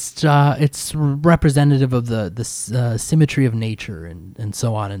 It's representative of the symmetry of nature and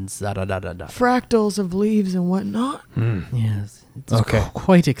so on and da da da da da. Fractals of leaves and whatnot. Yes, it's Okay.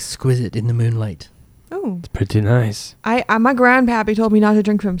 quite exquisite in the moonlight. Oh, It's pretty nice. I my grandpappy told me not to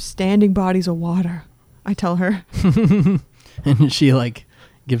drink from standing bodies of water. I tell her. And she like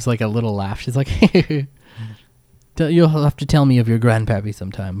gives like a little laugh. She's like, "You'll have to tell me of your grandpappy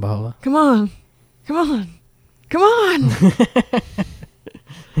sometime, Paula." Come on, come on, come on.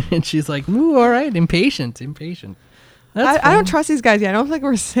 And she's like, "Ooh, all right, impatient. That's I don't fine." trust these guys yet. I don't think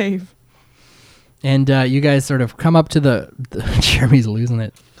we're safe. And you guys sort of come up to the Jeremy's losing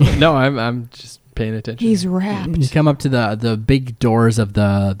it. No, I'm just paying attention. He's You wrapped. come up to the big doors of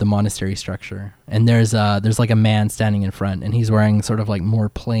the monastery structure, and there's like a man standing in front, and he's wearing sort of like more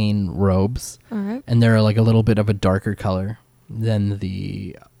plain robes, All right. and they're like a little bit of a darker color than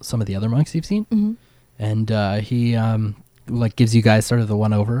some of the other monks you've seen. Mm-hmm. And he like gives you guys sort of the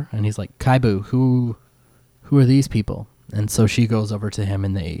one over, and he's like, "Kaibu, who are these people?" And so she goes over to him,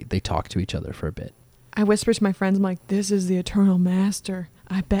 and they talk to each other for a bit. I whisper to my friends, I'm like, this is the Eternal Master.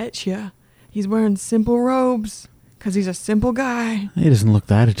 I bet ya. He's wearing simple robes because he's a simple guy. He doesn't look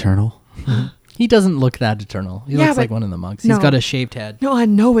that eternal. He doesn't look that eternal. He Yeah, looks like but- one of the monks. No. He's got a shaved head. No, I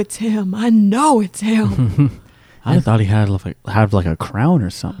know it's him. I know it's him. I thought he had like a crown or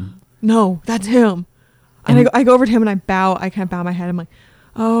something. No, that's him. And I go over to him and I bow. I kind of bow my head. I'm like,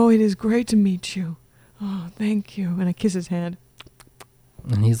 oh, it is great to meet you. Oh, thank you. And I kiss his hand.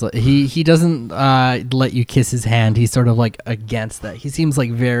 And he's like, he doesn't let you kiss his hand. He's sort of like against that. He seems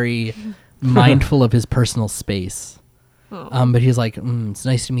like very mindful of his personal space. Oh. But he's like, it's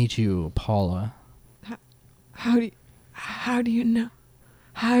nice to meet you, Paula. How do you know?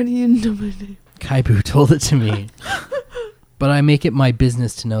 How do you know my name? Kaibu told it to me. But I make it my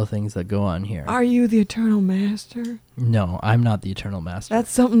business to know things that go on here. Are you the Eternal Master? No, I'm not the Eternal Master. That's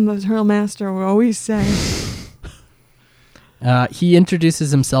something the Eternal Master will always say. He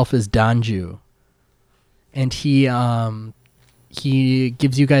introduces himself as Danju. And he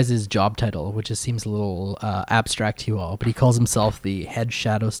gives you guys his job title, which just seems a little abstract to you all. But he calls himself the head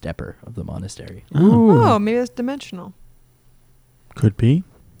shadow stepper of the monastery. Oh, maybe that's dimensional. Could be.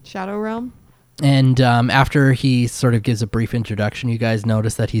 Shadow Realm? And after he sort of gives a brief introduction, you guys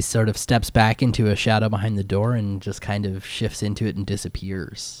notice that he sort of steps back into a shadow behind the door and just kind of shifts into it and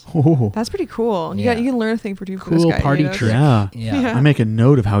disappears. Oh, That's pretty cool. Yeah. You can learn a thing for two for this Cool guy. party you know? trick. yeah. Yeah. I make a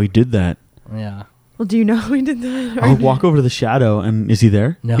note of how he did that. Yeah. Well, do you know how he did that? I'll walk over to the shadow, and is he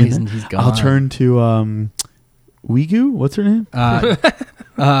there? No, In he's there? gone. I'll turn to Wigu. What's her name?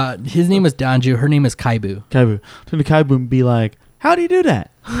 His name is Danju. Her name is Kaibu. Kaibu. Turn to Kaibu and be like, "How do you do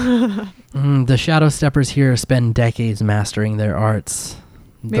that?" The shadow steppers here spend decades mastering their arts.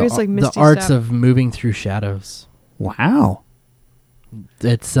 Maybe it's like the Misty arts Step. of moving through shadows. Wow.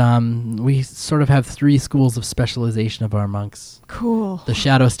 It's we sort of have 3 schools of specialization of our monks. Cool. The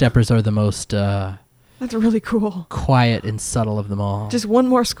shadow steppers are the most That's really cool. quiet and subtle of them all. Just one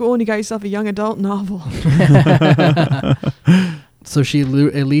more school and you got yourself a young adult novel. So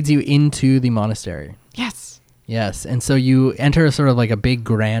it leads you into the monastery. Yes. Yes, and so you enter sort of like a big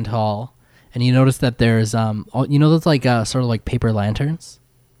grand hall, and you notice that there's those like sort of like paper lanterns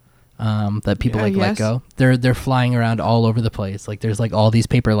that people let yes. go. They're flying around all over the place. Like there's like all these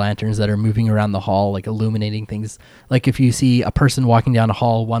paper lanterns that are moving around the hall, like illuminating things. Like if you see a person walking down a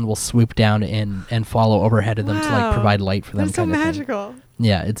hall, one will swoop down and follow overhead of them to like Wow. provide light for them. That's so kind of thing. magical.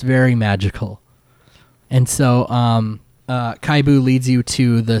 Yeah, it's very magical. And so Kaibu leads you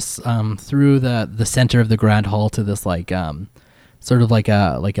to this through the center of the grand hall to this like sort of like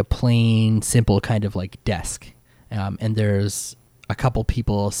a plain simple kind of like desk. And there's a couple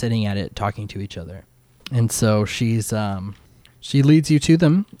people sitting at it talking to each other. And so she leads you to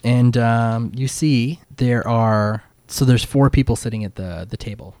them, and you see there's 4 people sitting at the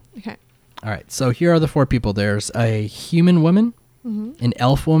table. Okay. All right. So here are the 4 people. There's a human woman, Mm-hmm. an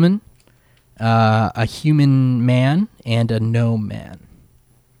elf woman, a human man, and a gnome man.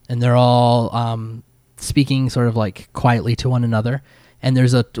 And they're all speaking sort of like quietly to one another. And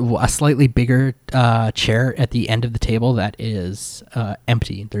there's a slightly bigger chair at the end of the table that is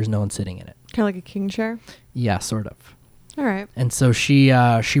empty. There's no one sitting in it. Kind of like a king chair. Yeah, sort of. All right. And so she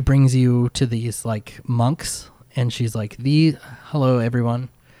brings you to these like monks, and she's like, hello everyone.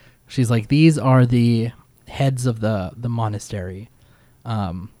 She's like, these are the heads of the monastery.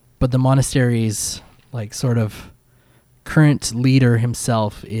 But the monastery's like sort of current leader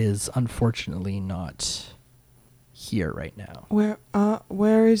himself is unfortunately not here right now.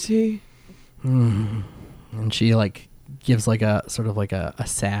 Where is he? And she like gives like a sort of like a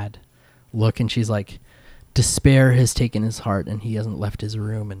sad look, and she's like, despair has taken his heart, and he hasn't left his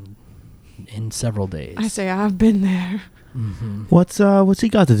room in several days. I say I've been there. Mm-hmm. What's he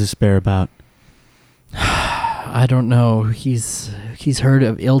got to despair about? I don't know. He's heard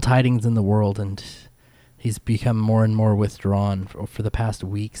of ill tidings in the world, and he's become more and more withdrawn for the past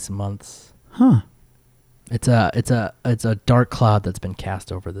weeks, months. Huh. It's a dark cloud that's been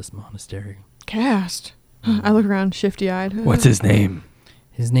cast over this monastery. Cast. I look around shifty-eyed. What's his name?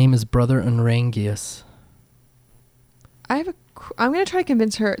 His name is Brother Unrangius. I'm going to try to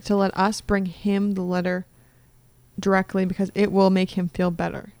convince her to let us bring him the letter directly because it will make him feel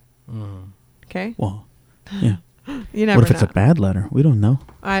better. Okay? Well, yeah. You never What if it's know. a bad letter? We don't know.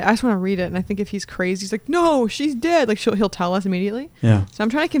 I just want to read it, and I think if he's crazy, he's like, no, she's dead. Like, he'll tell us immediately. Yeah. So I'm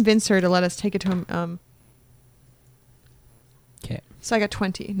trying to convince her to let us take it to him. Okay. So I got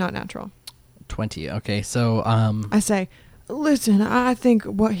 20, not natural. 20. Okay, so I say, listen, I think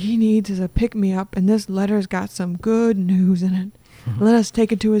what he needs is a pick-me-up, and this letter's got some good news in it. Let us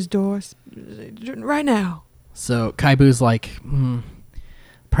take it to his door right now. So Kaibu's like,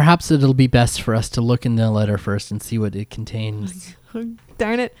 perhaps it'll be best for us to look in the letter first and see what it contains.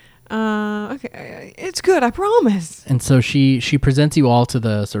 Darn it. Okay, it's good, I promise. And so she presents you all to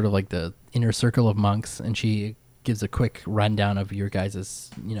the sort of like the inner circle of monks, and she gives a quick rundown of your guys'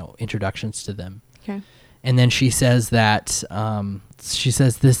 introductions to them. Okay. And then she says that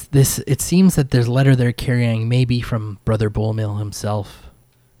this it seems that there's a letter they're carrying maybe from Brother Bullmill himself,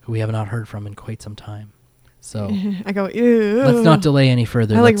 who we have not heard from in quite some time. So I go, ew. let's not delay any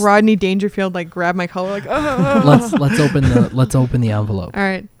further. I like Let's- Rodney Dangerfield, like grab my collar, like, oh. let's open the envelope. All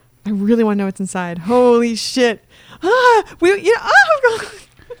right. I really want to know what's inside. Holy shit.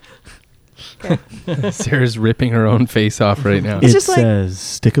 Okay. Sarah's ripping her own face off right now. It It's just like- says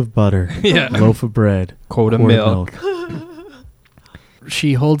stick of butter, Yeah. loaf of bread, Quart of quart milk.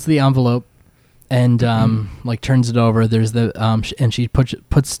 She holds the envelope and like turns it over. There's the and she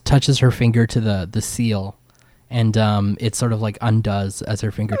touches her finger to the seal, and it sort of like undoes as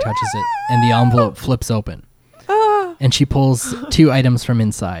her finger touches it, and the envelope flips open. Ah. And she pulls 2 items from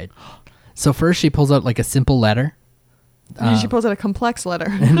inside. So first she pulls out like a simple letter. And she pulls out a complex letter.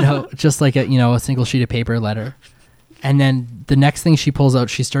 No, just like a single sheet of paper letter. And then the next thing she pulls out,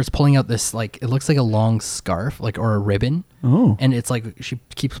 she starts pulling out this, like, it looks like a long scarf, like, or a ribbon. Oh. And it's like she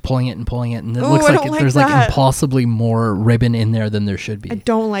keeps pulling it, and it Ooh, looks I like don't like there's that. like impossibly more ribbon in there than there should I be.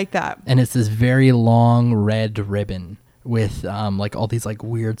 don't like that. And it's this very long red ribbon with like all these like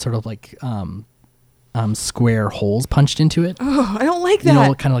weird sort of like square holes punched into it. Oh, I don't like that. You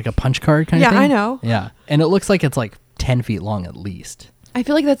know, kind of like a punch card kind of Yeah, thing. I know. Yeah. And it looks like it's like 10 feet long at least. I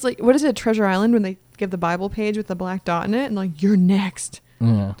feel like that's like, what is it, Treasure Island, when they give the Bible page with the black dot in it and like, you're next.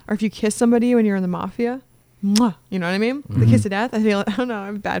 Yeah. Or if you kiss somebody when you're in the mafia, mwah, you know what I mean? The kiss of death. I don't know. I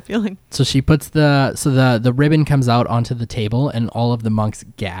have a bad feeling. So she puts the ribbon comes out onto the table, and all of the monks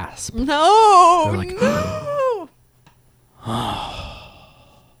gasp. No, They're like, no.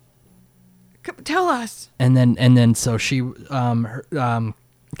 Tell us. And then so she Kaibu's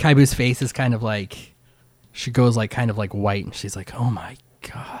face is kind of like, she goes like kind of like white, and she's like, oh my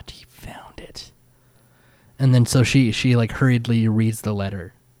god, he found it. And then so she like hurriedly reads the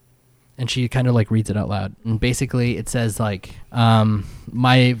letter, and she kind of like reads it out loud, and basically it says like,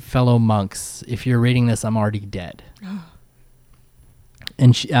 my fellow monks, if you're reading this, I'm already dead.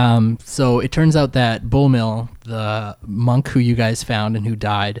 And she, so it turns out that Bullmill, the monk who you guys found and who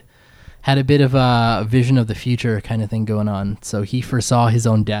died, had a bit of a vision of the future kind of thing going on. So he foresaw his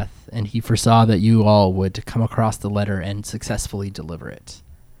own death, and he foresaw that you all would come across the letter and successfully deliver it.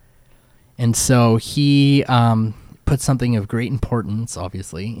 And so he put something of great importance,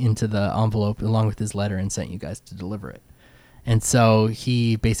 obviously, into the envelope along with his letter and sent you guys to deliver it. And so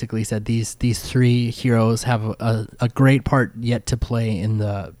he basically said these 3 heroes have a great part yet to play in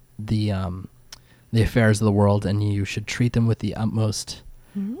the affairs of the world, and you should treat them with the utmost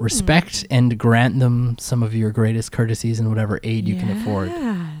respect and grant them some of your greatest courtesies and whatever aid you can afford.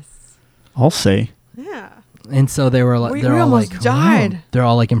 Yes. I'll say. Yeah. And so they were like, We they're all almost like, died. wow. They're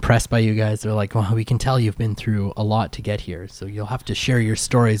all like impressed by you guys. They're like, well, we can tell you've been through a lot to get here, so you'll have to share your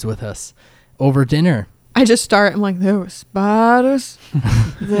stories with us over dinner. I just start. I'm like, there were spiders.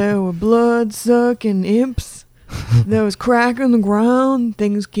 There were blood-sucking imps. There was crack in the ground.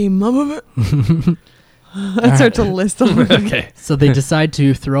 Things came up of it. I start to list them. Okay. So they decide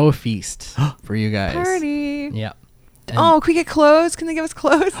to throw a feast for you guys. Party. Yeah. And- Oh, can we get clothes? Can they give us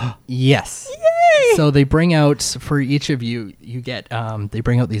clothes? Yes. Yay! So they bring out, for each of you, you get, they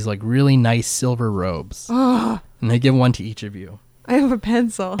bring out these like really nice silver robes, Oh, and they give one to each of you. I have a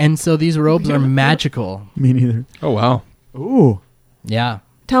pencil. And so these robes are magical. Me neither. Oh, wow. Ooh. Yeah.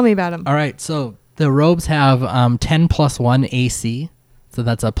 Tell me about them. All right. So The robes have 10 plus 1 AC. So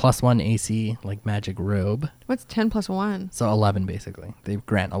that's a plus 1 AC, like magic robe. What's 10 plus 1? So 11, basically. They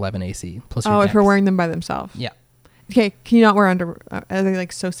grant 11 AC. Plus your If you're dex. wearing them by themselves. Yeah. Okay, can you not wear underwear? Are they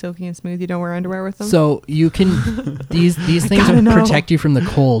like so silky and smooth you don't wear underwear with them? So you can these things gotta will know. protect you from the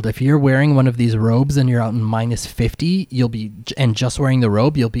cold. If you're wearing one of these robes and you're out in minus 50, you'll be and just wearing the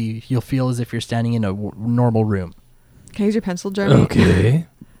robe, you'll feel as if you're standing in a normal room. Can I use your pencil, Jeremy? Okay.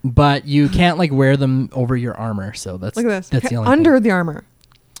 But you can't like wear them over your armor. So that's Look at this. That's Okay, the only under the armor.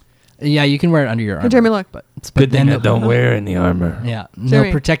 thing. Yeah, you can wear it under your armor. Jeremy, look. But Good thing then I don't wear any armor. Yeah, Jeremy.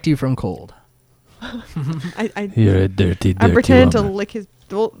 they'll protect you from cold. I You're a dirty, dirty pretended to woman. lick his.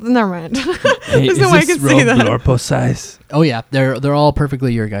 Well, never mind. Hey, There's is no way I this can say robe that. Lorpo size? Oh yeah, they're all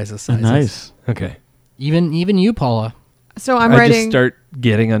perfectly your guys' sizes. Nice. Okay. Even you, Paula. So I'm I writing. just start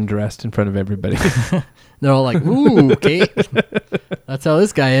getting undressed in front of everybody. They're all like, ooh, okay. That's how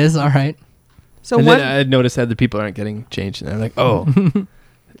this guy is. All right. So and one. then I notice that the people aren't getting changed, and they're like, "Oh,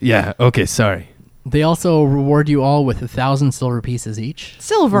 yeah, okay, sorry." They also reward you all with 1,000 silver pieces each.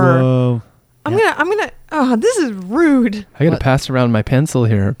 Silver. Whoa. I'm gonna. Oh, this is rude. I gotta What? pass around my pencil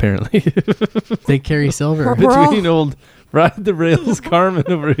here, apparently, They carry silver. We're all- between old Ride the Rails Carmen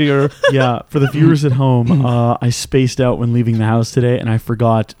over here. Yeah, for the viewers at home, I spaced out when leaving the house today, and I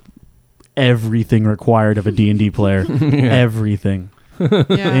forgot everything required of a D&D player. Everything.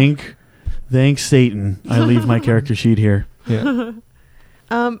 Yeah. Thanks, Satan. I leave my character sheet here. Yeah.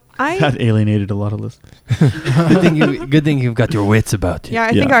 I. That alienated a lot of listeners. Good thing you've got your wits about you.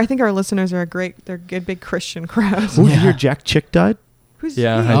 Yeah, Yeah. I think our listeners are they're a good big Christian crowd. Oh, did you Yeah. hear Jack Chick died? Who's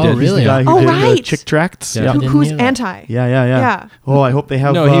Yeah, he? I Oh, did. He's really? the guy who Oh, did right. Chick Tracts. Yeah. Yeah. Didn't Who's hear that. anti? Yeah. Yeah. Oh, I hope they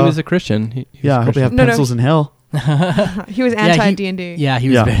have. No, he was a Christian. He was Yeah, I a hope they have Christian. No, no. pencils in hell. He was Yeah, anti D&D. Yeah, he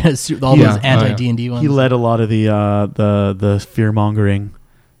was Yeah. all Yeah. those Oh, anti yeah. D&D ones. He led a lot of the fear mongering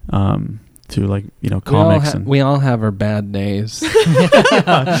to comics and We all have our bad days.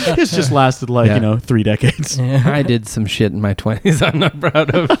 it's just lasted Yeah. 3 decades. I did some shit in my 20s I'm not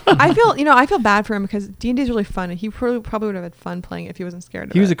proud of. I feel bad for him because D&D is really fun, and he probably would have had fun playing it if he wasn't scared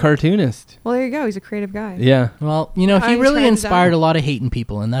of it. He was a cartoonist. Well, there you go. He's a creative guy. Yeah. Well, I he really tried to inspired die. a lot of hate in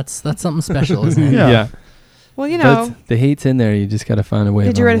people, and that's something special, isn't it? Yeah. Well, But the hate's in there. You just got to find a way.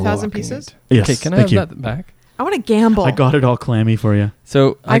 Did of you write unlocking 1,000 pieces? it. Yes, Okay, can I thank have you. that back? I want to gamble. I got it all clammy for you.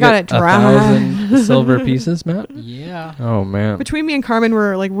 So I got it dry. 1,000 silver pieces, Matt. Yeah. Oh man. Between me and Carmen,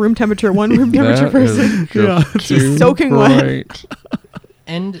 we're like room temperature, one room temperature That is person. just She's too soaking wet. bright.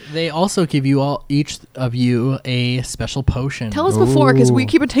 And they also give each of you a special potion. Tell us before, because we Ooh.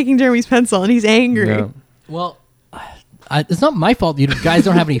 keep taking Jeremy's pencil, and he's angry. Yeah. Well, it's not my fault. You guys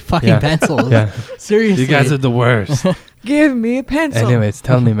don't have any fucking Yeah. pencils. Yeah. Seriously. You guys are the worst. Give me a pencil. Anyways,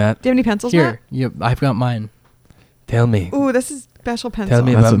 tell me, Matt. Do you have any pencils, Here, I've got mine. Tell me. Matt? Ooh, this is special pencil. Tell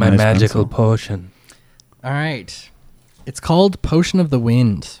me That's about a my nice magical pencil. potion. All right. It's called Potion of the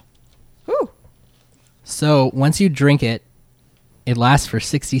Wind. Ooh. So once you drink it, it lasts for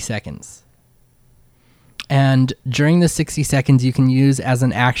 60 seconds. And during the 60 seconds, you can use as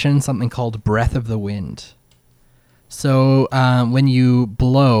an action something called Breath of the Wind. So when you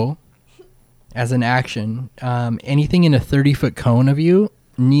blow as an action, anything in a 30-foot cone of you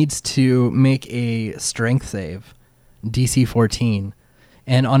needs to make a strength save, DC 14.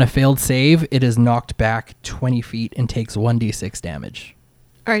 And on a failed save, it is knocked back 20 feet and takes 1d6 damage.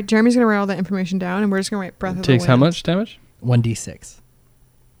 All right, Jeremy's going to write all that information down, and we're just going to write Breath of the Takes Wind. how much damage? 1d6.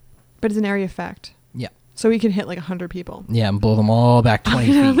 But it's an area effect. Yeah. So we can hit like 100 people. Yeah, and blow them all back 20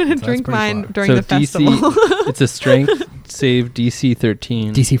 feet. I'm going to So that's drink pretty mine far. during so the festival. DC, it's a strength save DC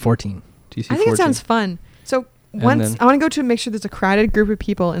 13. DC 14. DC I think 14. it sounds fun. So And once then- I want to go to make sure there's a crowded group of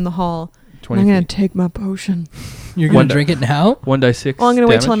people in the hall. And 20 I'm going feet. to take my potion. You're One going to drink it now? 1d6. Well, I'm going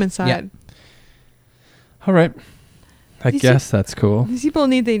to wait till I'm damage? inside. All right. I These guess that's cool. These people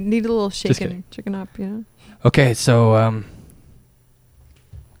need a little Just shaken up, you know? Okay, so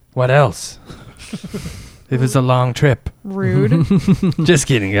what else? It was a long trip. Rude. Just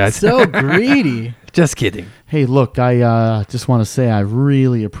kidding, guys. So greedy. Just kidding. Hey, look, I just want to say I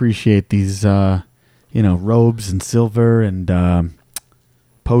really appreciate these, robes and silver and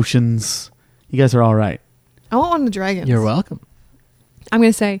potions. You guys are all right. I want one of the dragons. You're welcome. I'm going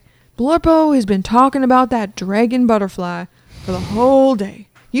to say, Blorpo has been talking about that dragon butterfly for the whole day.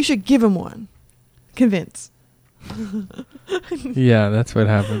 You should give him one. Convince. Yeah, that's what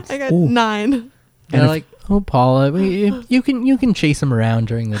happens. I got Ooh. 9. They're if- like, oh, Paula, you can chase them around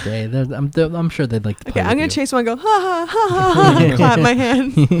during the day. I'm sure they'd like to play Okay, I'm with going you. to chase one and go, ha ha ha ha ha, clap my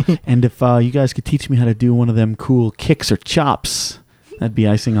hand. And if you guys could teach me how to do one of them cool kicks or chops, that'd be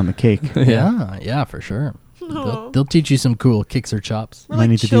icing on the cake. Yeah, for sure. They'll teach you some cool kicks or chops. We're Might like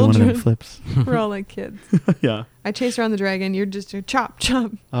need to do one of them children. flips. We're all like kids. Yeah. I chase around the dragon. You're just a chop,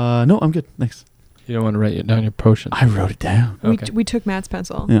 chop. No, I'm good. Thanks. You don't want to write down your potion. I wrote it down. Okay. We took Matt's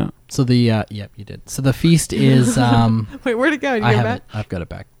pencil. Yeah. So the yep, you did. So the feast is Wait, where'd it go? Did you I get have back? it. I've got it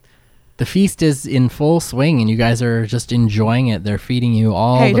back. The feast is in full swing, and you guys are just enjoying it. They're feeding you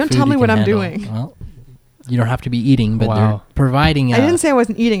all. Hey, the don't food tell me you what can I'm handle. doing. Well, you don't have to be eating, but Wow. they're providing. I didn't say I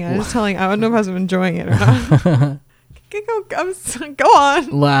wasn't eating it. I was just telling. I don't know if I was enjoying it or not. Go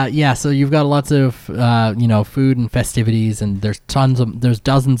on. Yeah, so you've got lots of food and festivities, and there's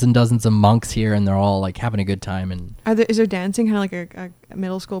dozens and dozens of monks here, and they're all like having a good time. And Is there dancing, kind of like a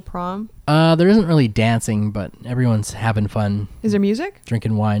middle school prom? there isn't really dancing, but everyone's having fun, Is there music?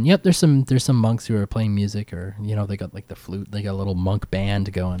 drinking wine. Yep, there's some monks who are playing music, or they got like the flute, they got a little monk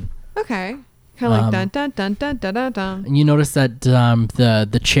band going. Okay. Kind of like Um, dun dun dun dun dun dun dun. And you notice that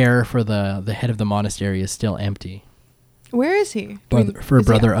the chair for the head of the monastery is still empty. Where is he? For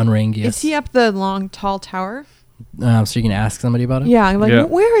Brother Unrangius. Is he up the long, tall tower? So you can ask somebody about it. Yeah. I'm like, Yeah.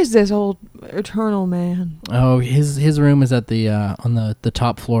 where is this old eternal man? Oh, his room is at the on the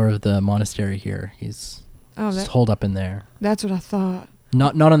top floor of the monastery here. He's Oh, just holed up in there. that's what I thought.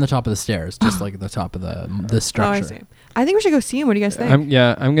 Not on the top of the stairs, just like the top of the structure. Oh, I see. I think we should go see him. What do you guys think?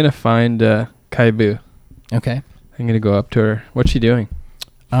 I'm gonna find Kaibu. Okay. I'm gonna go up to her. What's she doing?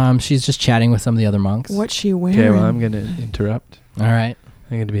 She's just chatting with some of the other monks. What's she wearing? Okay, well I'm gonna interrupt. All right.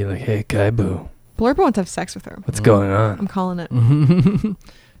 I'm gonna be like, hey Kaibu, Blurpo wants to have sex with her. what's going on? I'm calling it.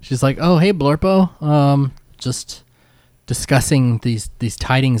 She's like, "Oh, hey, Blorpo. Just discussing these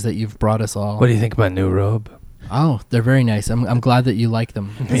tidings that you've brought us all. What do you think of my new robe? Oh, they're very nice. I'm glad that you like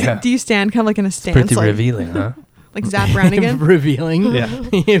them. Yeah, Do you stand kind of like in a it's stance, pretty like, revealing, huh? like Zap Brannigan? Revealing.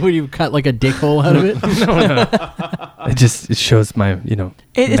 Yeah. Would you cut like a dick hole out of it? No. It shows my It's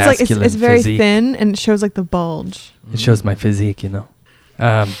like masculine it's very physique. thin and it shows like the bulge. It shows my physique, You know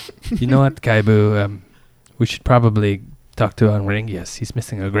what, Kaibu? We should probably talk to Unrangius. He's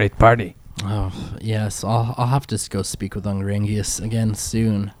missing a great party. Oh yes, I'll have to go speak with Unrangius again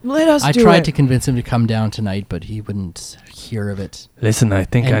soon. Let us I do tried it. to convince him to come down tonight, but he wouldn't hear of it. Listen, I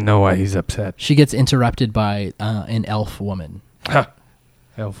think I And- know why he's upset. She gets interrupted by an elf woman Ha!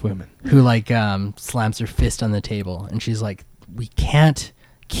 Elf women. who slams her fist on the table, and she's like, "We can't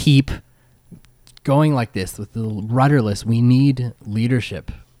keep going like this with the rudderless. We need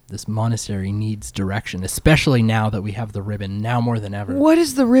leadership. This monastery needs direction, especially now that we have the ribbon, now more than ever." What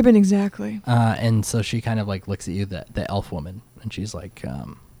is the ribbon exactly? And so she kind of like looks at you, the elf woman, and she's like,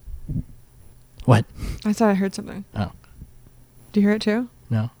 "What? I thought I heard something. Oh, Do you hear it too?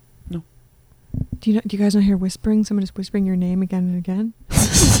 no." Do you guys not hear whispering? Someone is whispering your name again and again.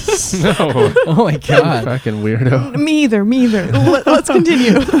 No. Oh my god. Fucking weirdo. Me either. Let's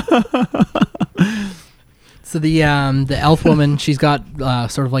continue. So the elf woman, she's got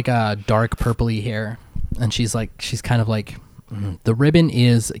sort of like a dark purpley hair, and she's kind of like, the ribbon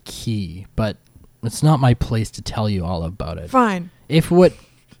is a key, but it's not my place to tell you all about it. Fine. If what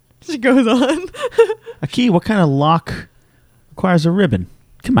She goes on. A key? What kind of lock requires a ribbon?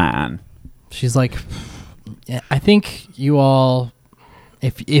 Come on. she's like, I think you all,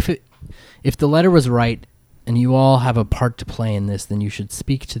 if the letter was right, and you all have a part to play in this, then you should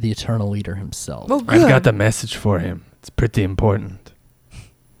speak to the Eternal Leader himself. Well, good. I've got the message for him. It's pretty important.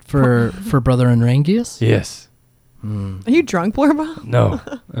 For Brother Unrangius? Yes. Are you drunk, Blurba? No.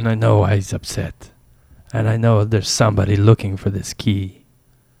 And I know why he's upset. And I know there's somebody looking for this key.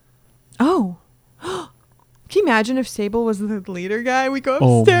 Oh. Can you imagine if Sable was the leader guy? We go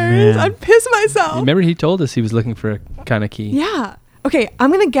Oh, upstairs. man. I'd piss myself. Remember he told us he was looking for a kind of key. Yeah. Okay,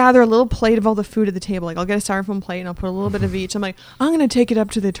 I'm going to gather a little plate of all the food at the table. Like, I'll get a styrofoam plate and I'll put a little bit of each. I'm like, I'm going to take it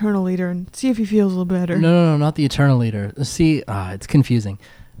up to the Eternal Leader and see if he feels a little better. No, not the Eternal Leader. See, it's confusing.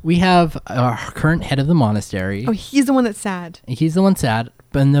 We have our current head of the monastery. Oh, he's the one that's sad. He's the one sad,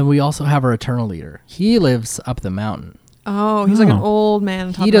 and then we also have our Eternal Leader. He lives up the mountain. Oh, he's like an Oh. old man.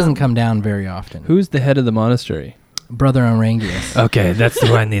 on top He of the doesn't mountain. come down very often. Who's the head of the monastery? Brother Unrangius. Okay, that's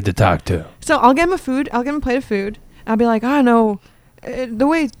who I need to talk to. So I'll get him I'll get him a plate of food. I'll be like, I know. The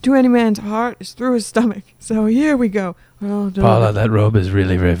way to any man's heart is through his stomach. So here we go. Oh, Paula, that robe is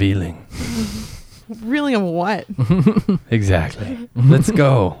really revealing. really on what? Exactly. Let's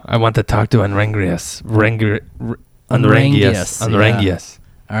go. I want to talk to Unrangius. Unrangius, Unrangius.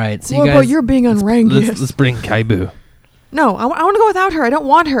 All right, so What you about guys. you're being unrangious? Let's bring Kaibu. No, I want to go without her. I don't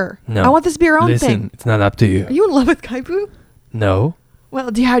want her. No. I want this to be our own Listen, thing. it's not up to you. Are you in love with Kaibu? No.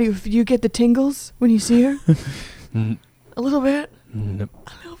 Well, do you get the tingles when you see her? N- A little bit. n-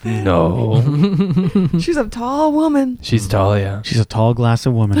 A little bit. no. She's a tall woman. She's tall, yeah. She's a tall glass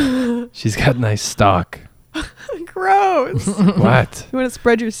of woman. She's got nice stock. Gross. What? You want to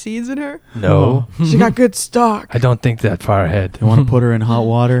spread your seeds in her? No. She got good stock. I don't think that far ahead. You want to put her in hot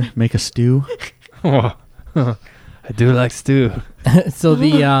water, make a stew? I do like stew. So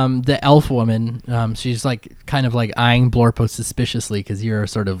the elf woman, she's like kind of like eyeing Blorpo suspiciously because you're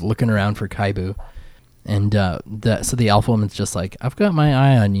sort of looking around for Kaibu, and so the elf woman's just like, I've got my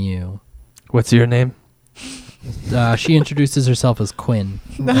eye on you. What's your name? She introduces herself as Quinn.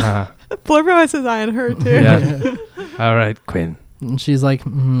 Blorpo has his eye on her too. Yeah. All right, Quinn. And she's like,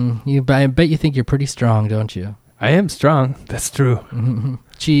 I bet you think you're pretty strong, don't you? I am strong. That's true.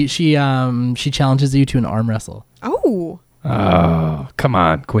 She challenges you to an arm wrestle. Oh. Oh, come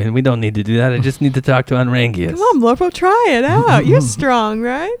on, Quinn. We don't need to do that. I just need to talk to Anrangius. Come on, Blorpo, try it out. You're strong,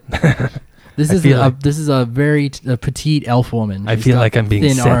 right? This is a very petite elf woman. I She's feel got like I'm being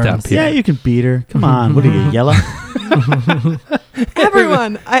thin set arms. up here. Yeah, you can beat her. Come on. What are you, yellow?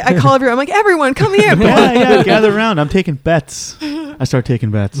 Everyone. I call everyone. I'm like, everyone, come here. yeah, gather around. I'm taking bets. I start taking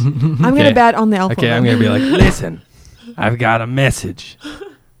bets. I'm going Okay. to bet on the elf Okay, I'm woman. going to be like, listen, I've got a message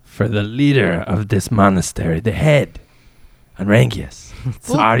for the leader of this monastery, the head, Anrangius.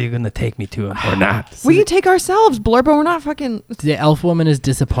 So are you going to take me to him or not? We can take ourselves, Blorpo. We're not fucking... The elf woman is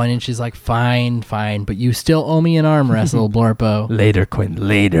disappointed. She's like, fine, but you still owe me an arm wrestle, Blorpo. Later, Quinn,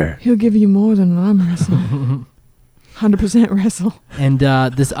 later. He'll give you more than an arm wrestle. 100% wrestle. And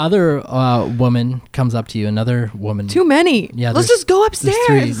this other woman comes up to you. Another woman. Too many. Yeah, Let's there's- just go There's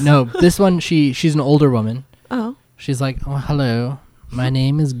upstairs. three. No, this one, she's an older woman. Oh. She's like, oh, hello. My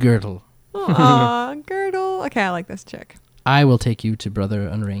name is Girdle. Aw, Girdle. Okay, I like this chick. I will take you to Brother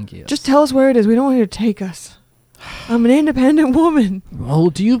Anrangius. Just tell us where it is. We don't want you to take us. I'm an independent woman.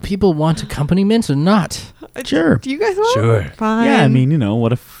 Well, do you people want accompaniment or not? Sure. Do you guys want? Sure. Fine. Yeah, I mean,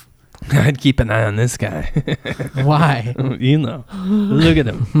 what if... I'd keep an eye on this guy. Why? You know. Look at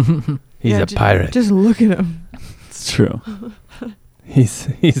him. He's Yeah, a pirate. Just look at him. It's true.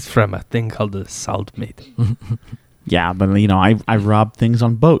 He's from a thing called the Salt Maiden. Yeah, but, I rob things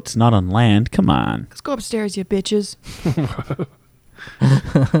on boats, not on land. Come on. Let's go upstairs, you bitches.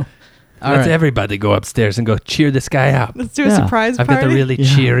 All Let's right. everybody go upstairs and go cheer this guy up. Let's do a Yeah. surprise I've got party. the really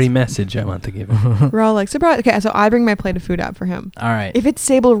Yeah. cheery message I want to give him. We're all like, surprise. Okay, so I bring my plate of food out for him. All right. If it's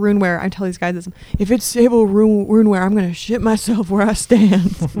Sable Runeware, I tell these guys this. If it's Sable Runeware, I'm going to shit myself where I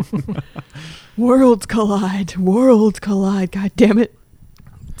stand. Worlds collide. Worlds collide. God damn it.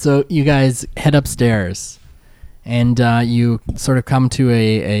 So you guys head upstairs, and you sort of come to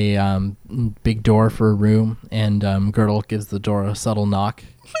a big door for a room, and Girdle gives the door a subtle knock.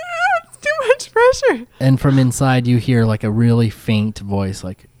 It's too much pressure. And from inside, you hear like a really faint voice,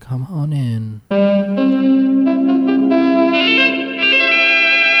 like, come on in.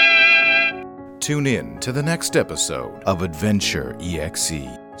 Tune in to the next episode of Adventure EXE.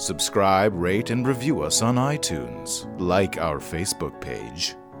 Subscribe, rate, and review us on iTunes. Like our Facebook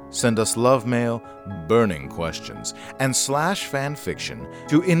page. Send us love mail, burning questions, and /fanfiction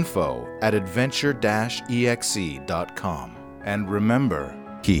to info@adventure-exe.com. And remember,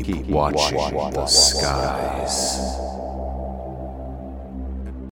 keep watching the skies.